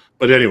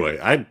 But anyway,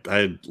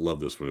 I love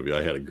this movie.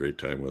 I had a great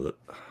time with it.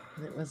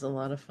 It was a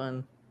lot of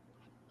fun.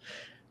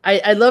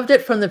 I loved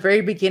it from the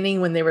very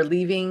beginning when they were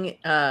leaving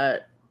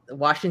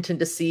Washington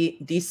DC,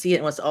 and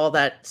it was all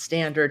that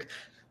standard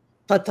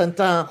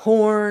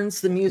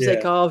horns, the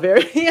music, all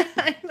very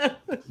I know.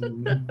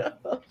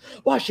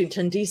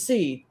 Washington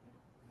DC.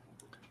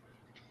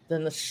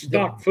 Then the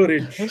stock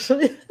footage.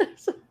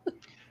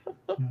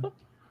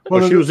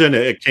 Well, she was in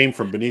it. It Came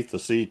From Beneath the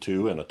Sea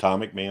too, and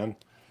Atomic Man.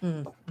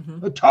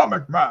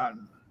 Atomic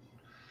Man.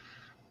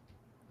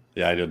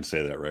 Yeah, I didn't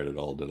say that right at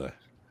all, did I?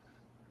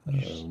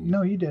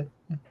 No, you did.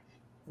 A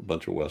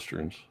bunch of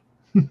westerns.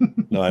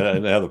 No, I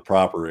didn't have the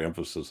proper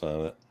emphasis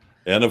on it.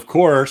 And of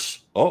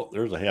course,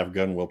 there's a Half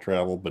Gun Will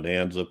Travel,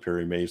 Bonanza,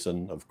 Perry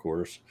Mason, of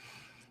course.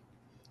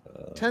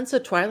 Tons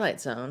of Twilight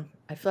Zone.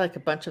 I feel like a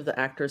bunch of the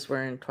actors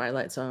were in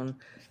Twilight Zone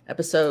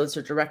episodes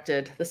or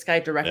directed. This guy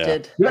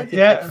directed like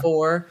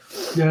 4.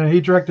 Yeah, he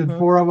directed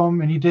 4 of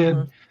them, and he did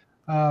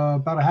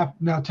about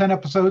 10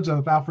 episodes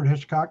of Alfred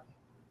Hitchcock.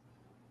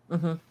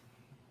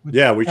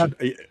 Which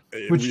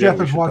Jeff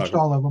has watched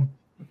all of them.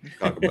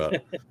 Talk about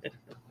it.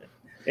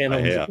 And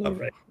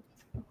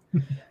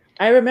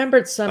I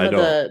remembered some of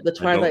the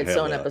Twilight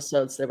Zone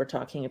episodes they were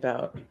talking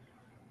about.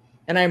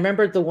 And I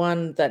remembered the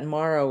one that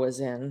Morrow was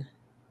in,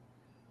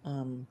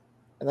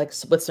 like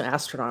with some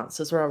astronauts.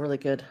 Those were all really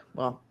good.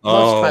 Well,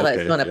 most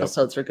Twilight Zone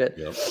episodes are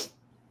good.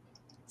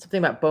 Something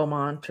about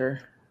Beaumont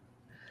or...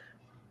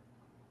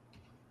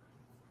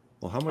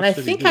 Well, how much? And I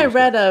think I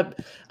read a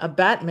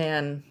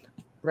Batman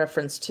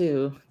reference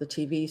to the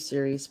TV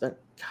series, but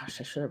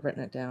gosh, I should have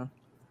written it down.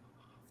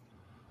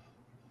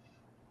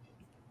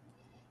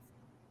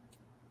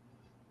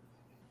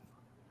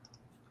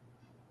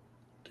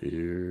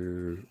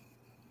 Dear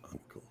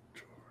Uncle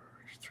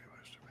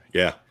George,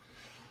 yeah.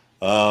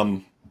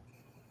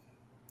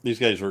 These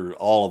guys were,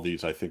 all of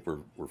these, I think, were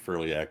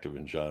fairly active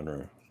in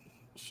genre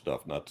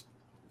stuff. Not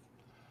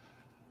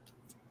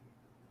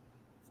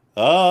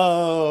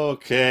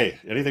okay.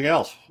 Anything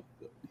else?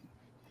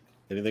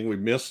 Anything we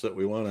missed that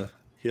we want to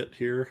hit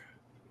here?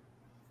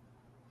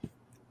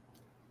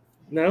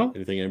 No.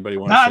 Anything anybody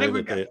want to say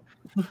that they?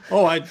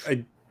 Oh, I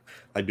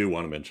do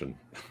want to mention.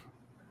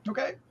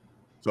 Okay.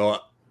 So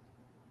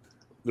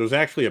there was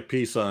actually a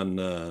piece on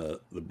the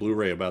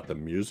Blu-ray about the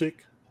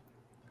music,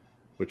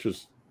 which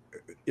is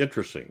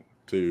interesting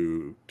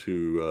to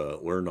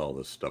learn all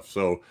this stuff.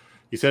 So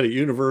he said at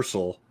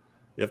Universal,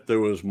 if there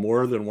was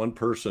more than one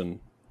person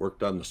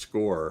worked on the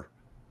score,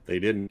 they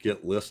didn't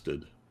get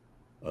listed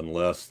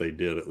unless they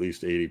did at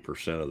least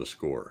 80% of the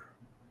score.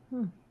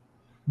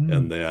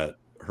 And that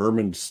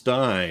Herman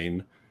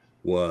Stein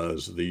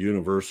was the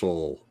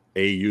Universal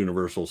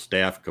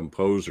staff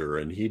composer,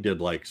 and he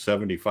did like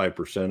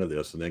 75% of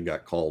this and then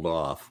got called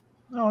off.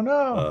 Oh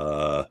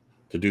no.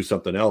 To do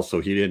something else. So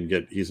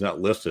he's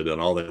not listed,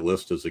 and all they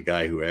list is the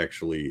guy who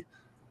actually,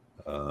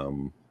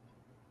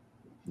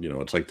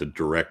 it's like the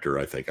director,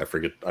 I think. I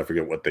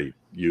forget what they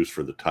use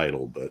for the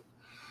title, but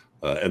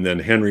and then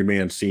Henry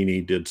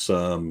Mancini did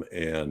some,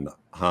 and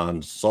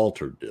Hans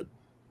Salter did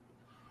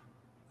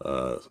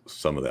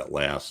some of that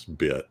last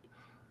bit.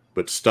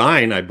 But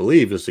Stein, I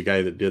believe, is the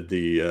guy that did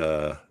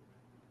the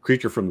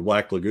Creature from the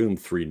Black Lagoon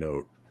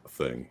 3-note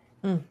thing.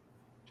 We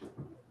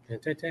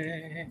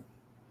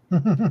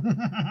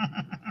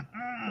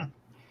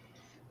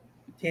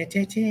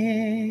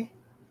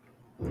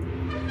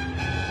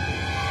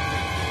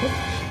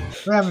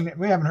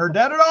haven't heard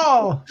that at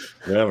all.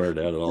 We haven't heard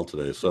that at all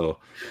today. So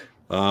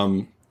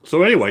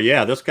anyway,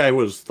 yeah, this guy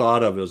was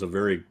thought of as a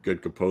very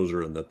good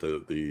composer, and that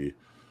the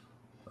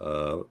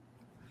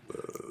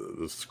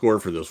score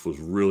for this was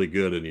really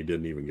good, and he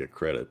didn't even get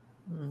credit.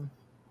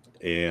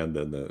 And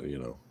then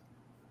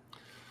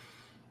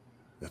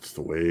that's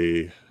the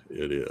way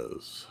it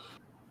is.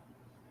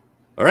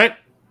 All right,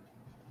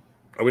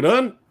 are we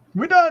done?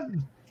 We're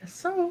done.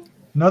 So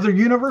another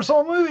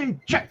Universal movie.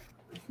 Check.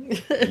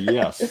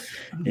 Yes,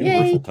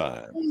 Universal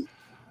time.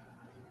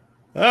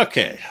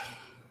 Okay,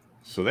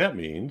 so that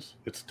means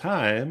it's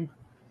time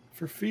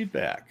for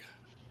feedback.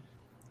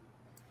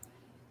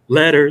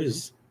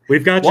 Letters.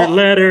 We've got your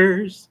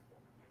letters.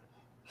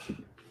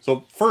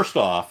 So first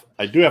off,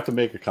 I do have to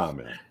make a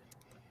comment,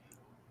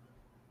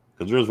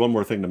 because there's one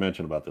more thing to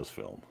mention about this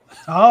film.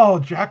 Oh,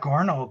 Jack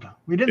Arnold.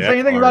 We didn't say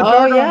anything about Jack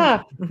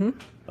Arnold.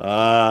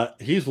 Yeah.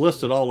 He's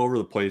listed all over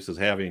the place as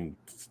having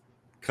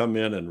come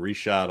in and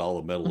reshot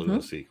all the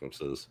Metaluna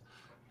sequences.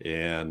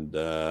 And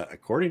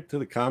according to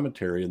the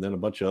commentary and then a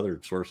bunch of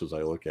other sources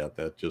I look at,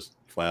 that just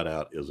flat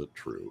out isn't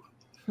true.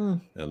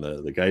 And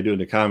the guy doing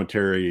the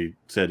commentary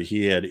said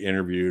he had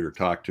interviewed or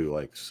talked to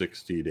like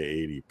 60 to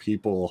 80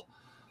 people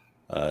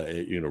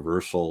at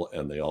Universal,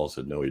 and they all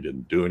said no, he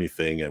didn't do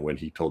anything. And when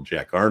he told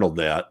Jack Arnold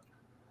that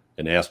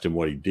and asked him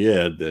what he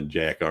did, then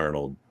Jack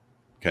Arnold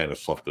kind of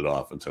sloughed it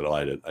off and said, "Oh,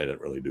 I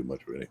didn't really do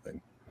much of anything."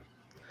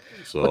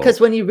 So because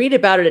when you read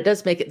about it, it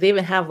does make it. They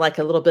even have like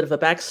a little bit of a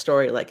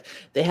backstory. Like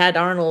they had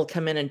Arnold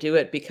come in and do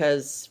it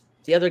because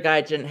the other guy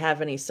didn't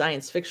have any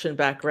science fiction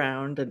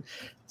background, and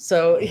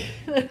so.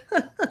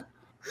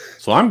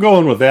 So I'm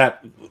going with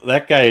that.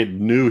 That guy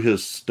knew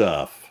his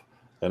stuff,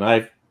 and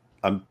I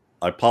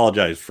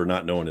apologize for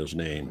not knowing his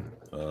name.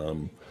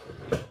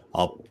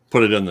 I'll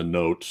put it in the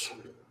notes,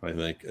 I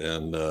think.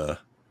 And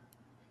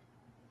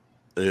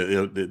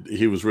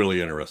he was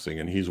really interesting,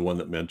 and he's one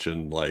that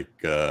mentioned like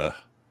Millie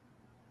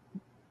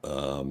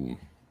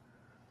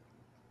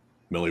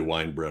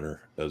Weinbrenner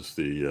as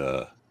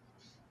the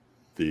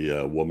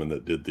woman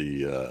that did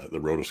the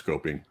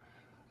rotoscoping.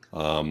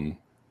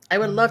 I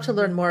would love to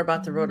learn more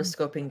about the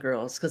rotoscoping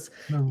girls, because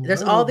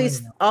there's all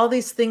these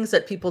things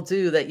that people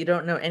do that you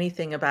don't know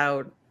anything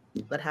about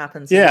that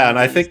happens. Yeah, and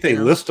I think they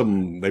list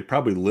them. They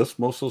probably list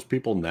most of those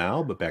people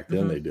now, but back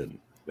then they didn't.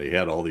 They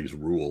had all these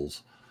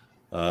rules.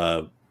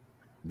 The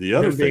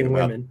other thing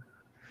about women.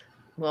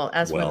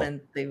 Women,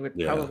 they would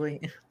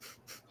probably.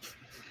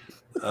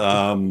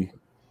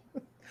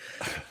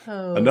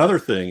 Another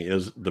thing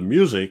is the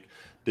music.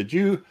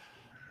 He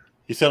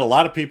said a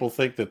lot of people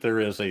think that there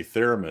is a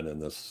theremin in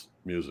this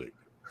music,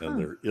 and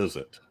there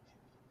isn't.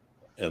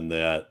 And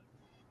that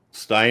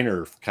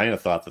Steiner kind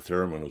of thought the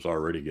theremin was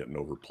already getting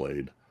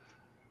overplayed.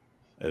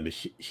 And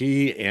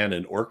he and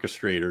an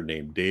orchestrator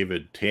named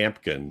David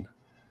Tampkin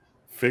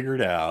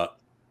figured out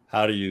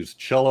how to use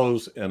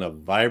cellos and a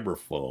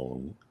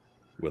vibraphone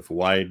with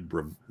wide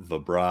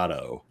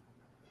vibrato.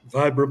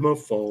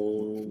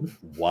 Vibraphone.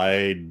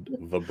 Wide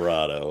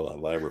vibrato, a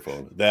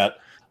vibraphone. That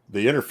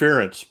the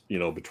interference,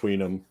 between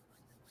them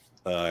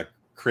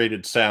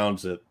created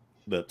sounds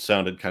that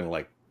sounded kind of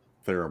like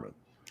theremin.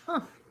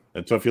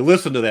 And so if you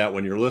listen to that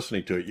when you're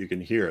listening to it, you can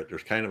hear it.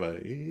 There's kind of a,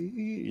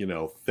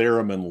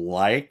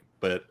 theremin-like,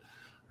 but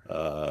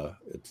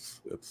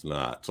it's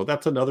not. So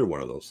that's another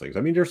one of those things.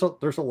 I mean, there's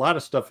a lot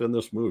of stuff in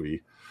this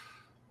movie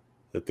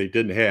that they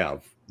didn't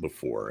have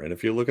before. And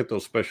if you look at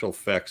those special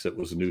effects, it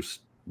was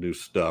new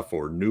stuff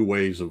or new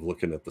ways of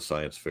looking at the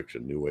science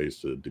fiction, new ways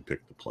to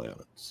depict the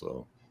planet.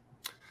 So,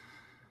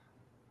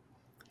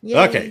 Yay.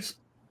 Okay.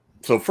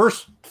 So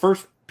first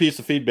piece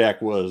of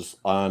feedback was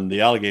on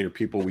the alligator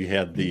people. We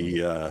had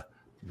the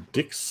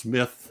Dick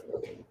Smith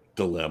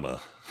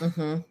dilemma.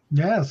 Mm-hmm.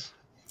 Yes.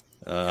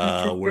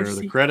 Where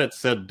the credits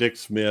said Dick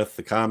Smith,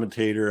 the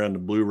commentator on the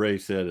Blu-ray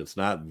said it's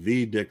not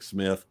the Dick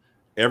Smith.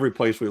 Every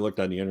place we looked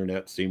on the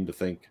internet seemed to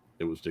think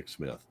it was Dick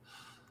Smith.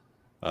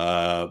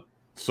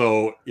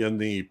 So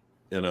in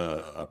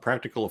a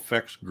practical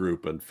effects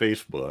group on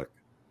Facebook,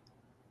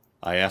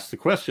 I asked the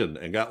question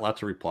and got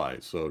lots of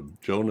replies. So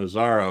Joe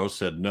Nazaro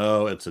said,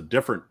 no, it's a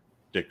different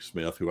Dick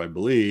Smith, who I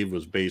believe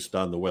was based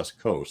on the West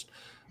Coast.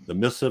 The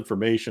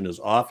misinformation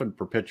is often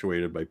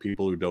perpetuated by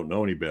people who don't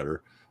know any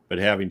better, but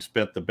having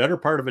spent the better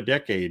part of a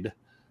decade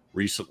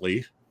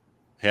recently,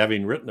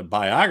 having written a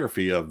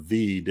biography of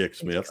the Dick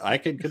Smith, I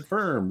can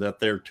confirm that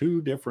they're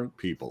two different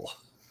people.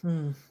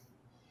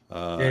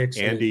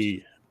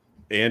 Andy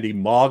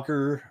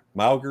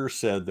Mauger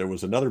said there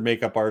was another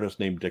makeup artist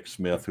named Dick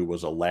Smith who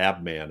was a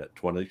lab man at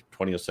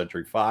 20th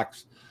Century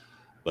Fox,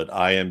 but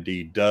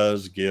IMDb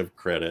does give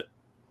credit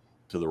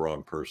to the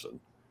wrong person.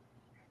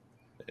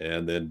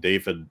 And then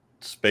David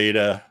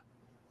Spada,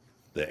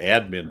 the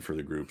admin for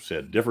the group,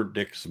 said different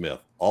Dick Smith,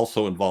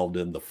 also involved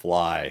in The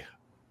Fly,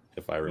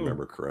 if I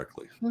remember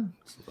correctly.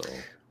 So,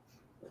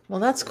 well,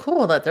 that's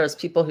cool that there's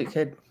people who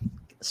could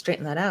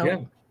straighten that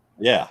out.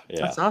 Yeah.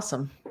 That's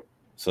awesome.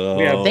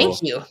 So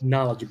thank you,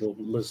 knowledgeable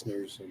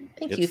listeners. And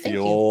it's the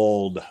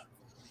old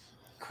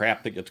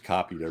crap that gets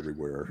copied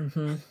everywhere.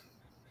 Mm-hmm.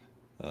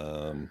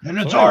 And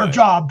it's our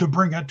job to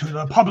bring it to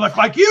the public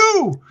like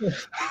you.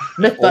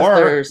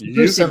 Or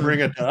you can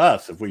bring it to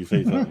us if we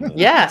say something.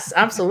 Yes,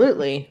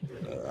 absolutely.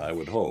 I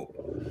would hope.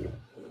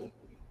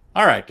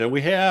 All right. Then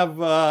we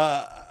have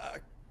a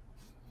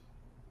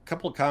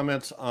couple of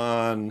comments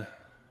on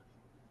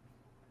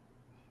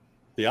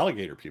the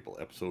alligator people,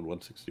 episode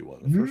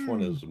 161. The first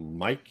one is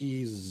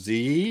Mikey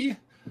Z.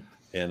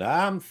 And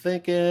I'm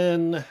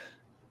thinking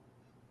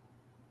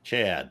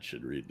Chad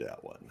should read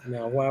that one.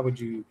 Now, why would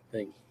you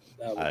think?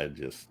 I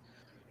just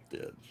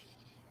did.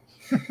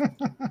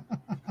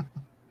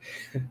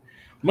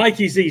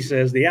 Mikey Z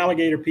says the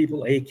alligator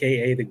people,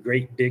 aka the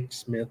Great Dick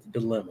Smith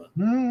Dilemma.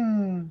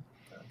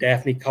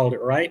 Daphne called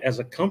it right as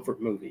a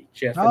comfort movie.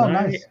 Jeff and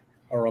I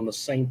are on the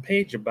same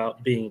page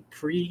about being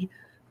pre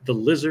the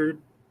Lizard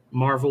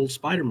Marvel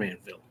Spider-Man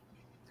film.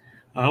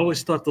 I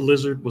always thought the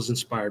Lizard was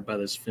inspired by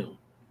this film.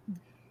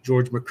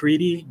 George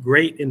McCready,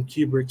 great in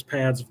Kubrick's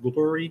Paths of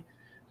Glory.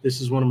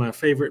 This is one of my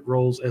favorite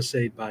roles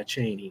essayed by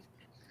Chaney.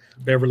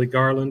 Beverly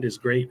Garland is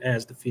great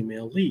as the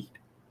female lead.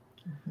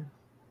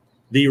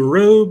 The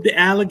robed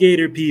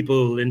alligator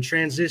people in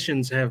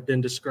transitions have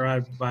been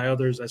described by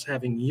others as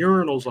having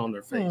urinals on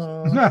their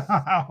faces.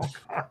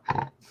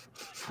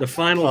 The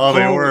final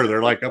they were.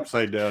 They're like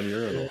upside down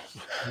urinals.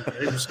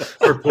 It was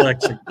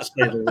perplexing, to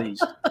say the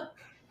least.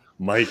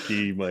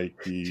 Mikey. The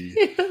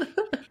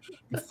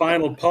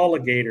final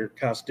Pauligator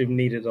costume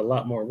needed a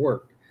lot more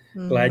work.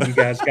 Glad you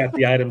guys got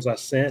the items I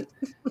sent.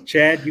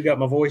 Chad, you got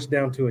my voice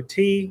down to a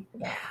T.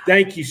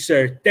 Thank you,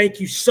 sir. Thank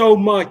you so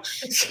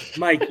much,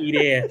 Mikey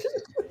there.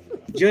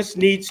 Just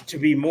needs to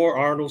be more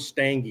Arnold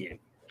Stangian.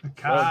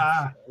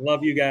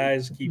 Love you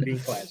guys. Keep being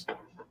classy.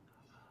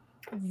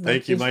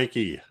 Thank you,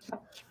 Mikey.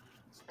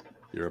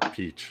 You're a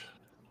peach.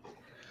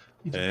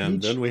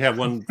 And then we have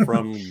one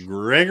from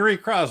Gregory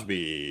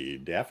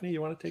Crosby. Daphne,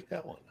 you want to take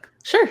that one?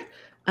 Sure.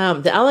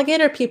 The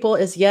Alligator People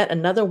is yet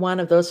another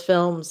one of those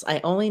films I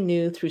only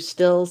knew through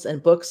stills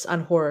and books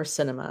on horror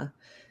cinema.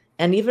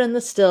 And even in the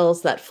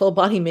stills, that full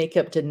body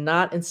makeup did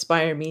not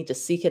inspire me to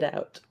seek it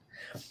out.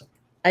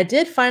 I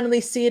did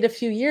finally see it a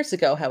few years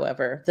ago,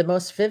 however. The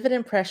most vivid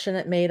impression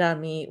it made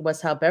on me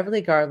was how Beverly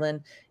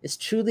Garland is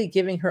truly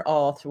giving her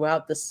all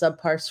throughout the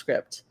subpar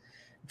script.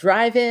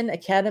 Drive-in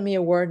Academy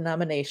Award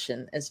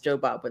nomination, as Joe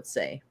Bob would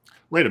say.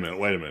 Wait a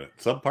minute.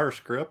 Subpar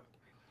script?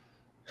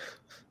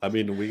 I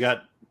mean, we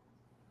got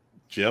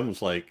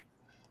Jim's like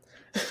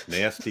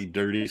nasty,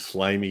 dirty,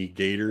 slimy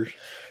gators.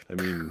 I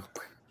mean,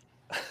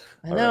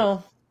 I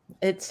know.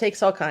 Right. It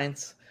takes all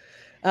kinds.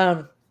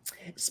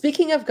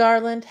 Speaking of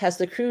Garland, has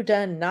the crew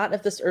done Not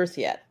of This Earth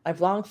yet? I've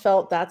long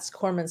felt that's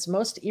Corman's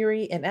most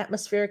eerie and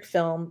atmospheric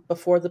film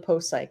before the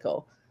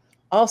post-cycle.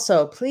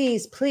 Also,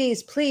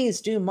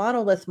 please do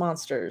Monolith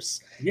Monsters.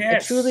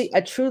 Yes.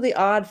 A truly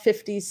odd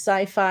 50s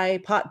sci-fi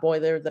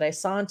potboiler that I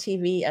saw on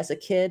TV as a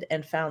kid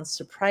and found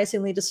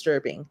surprisingly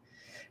disturbing.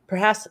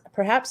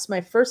 Perhaps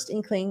my first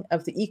inkling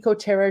of the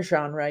eco-terror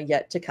genre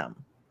yet to come.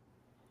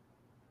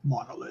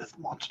 Monolith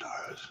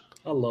Monsters.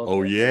 I love it.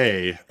 Oh,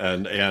 yay.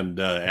 And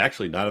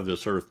actually, Not of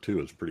This Earth,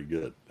 too, is pretty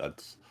good.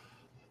 That's,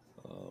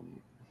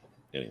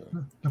 anyway.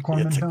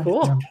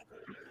 Cool.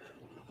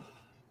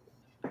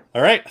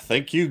 All right.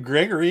 Thank you,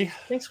 Gregory.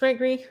 Thanks,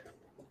 Gregory.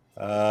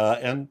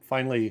 And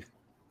finally,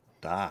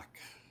 Doc.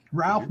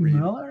 Ralph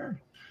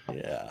Miller.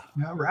 Yeah.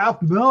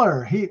 Ralph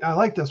Miller. I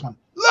like this one.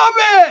 Love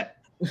it.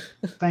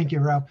 Thank you,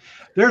 Ralph.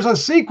 There's a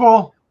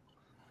sequel,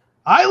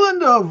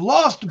 Island of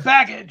Lost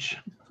Baggage.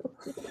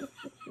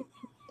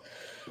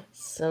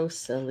 So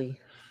silly.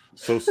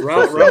 So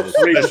Ralph's reading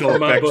special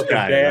from my effects book of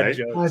guy, dad right?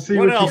 jokes.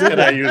 What else can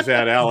I use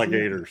that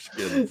alligator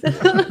skin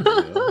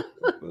for?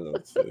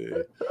 Let's see.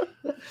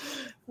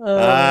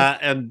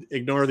 And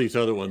ignore these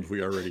other ones.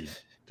 We already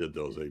did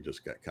those. They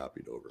just got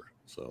copied over.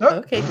 So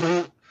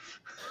Okay.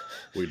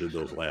 we did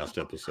those last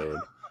episode.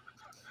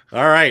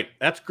 All right.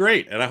 That's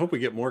great. And I hope we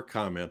get more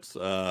comments.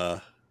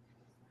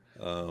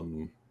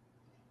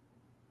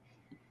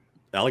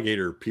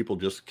 Alligator people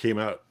just came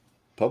out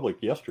public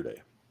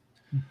yesterday.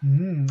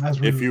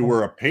 Really if you cool.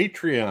 were a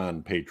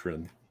Patreon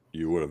patron,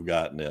 you would have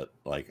gotten it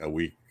like a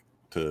week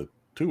to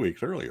 2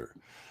 weeks earlier.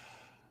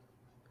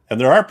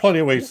 And there are plenty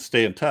of ways to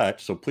stay in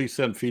touch. So please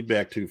send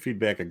feedback to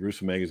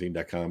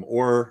feedback@gruesomemagazine.com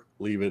or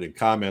leave it in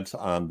comments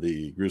on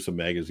the Gruesome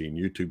Magazine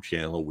YouTube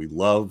channel. We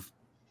love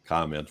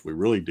comments. We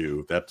really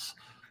do. That's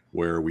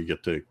where we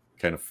get to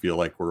kind of feel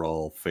like we're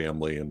all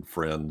family and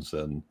friends.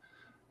 And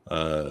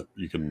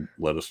you can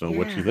let us know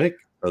what you think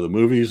of the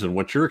movies and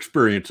what your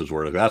experiences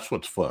were. That's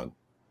what's fun.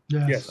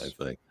 Yes. I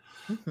think.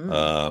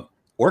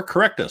 Or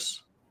correct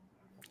us.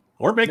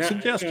 Or make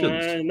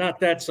suggestions. Not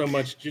that so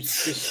much.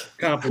 Just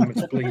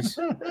compliments, please.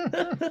 All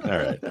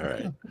right.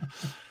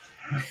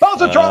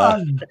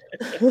 Positron!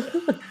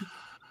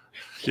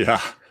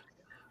 Yeah.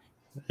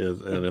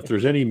 And if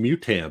there's any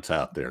mutants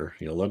out there,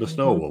 let us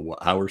know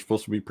how we're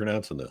supposed to be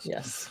pronouncing this.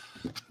 Yes.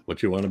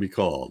 What you want to be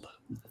called.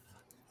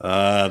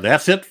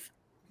 That's it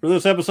for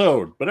this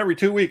episode. But every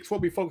 2 weeks, we'll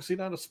be focusing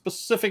on a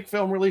specific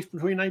film released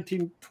between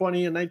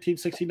 1920 and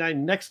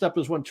 1969. Next up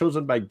is one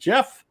chosen by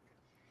Jeff.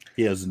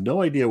 He has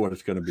no idea what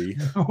it's going to be.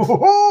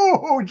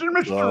 Oh, it's a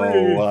mystery.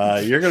 So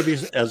you're going to be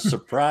as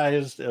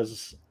surprised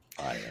as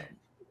I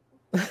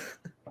am.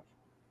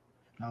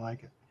 I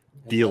like it.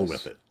 Deal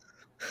with it.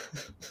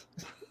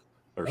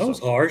 That was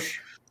harsh.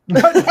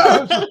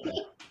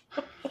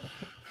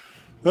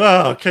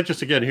 Catch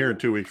us again here in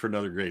 2 weeks for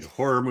another great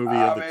horror movie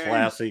of the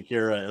classic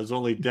era, as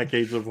only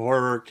decades of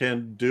horror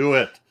can do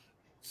it.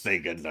 Say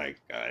goodnight,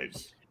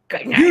 guys.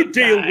 Good night, You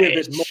deal guys. with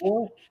it,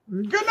 Mohr.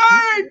 Good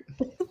night.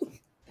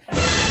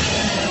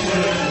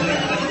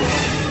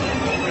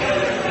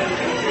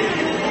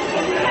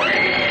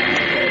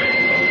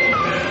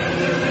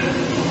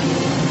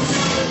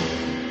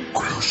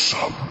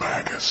 Gruesome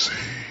Magazine.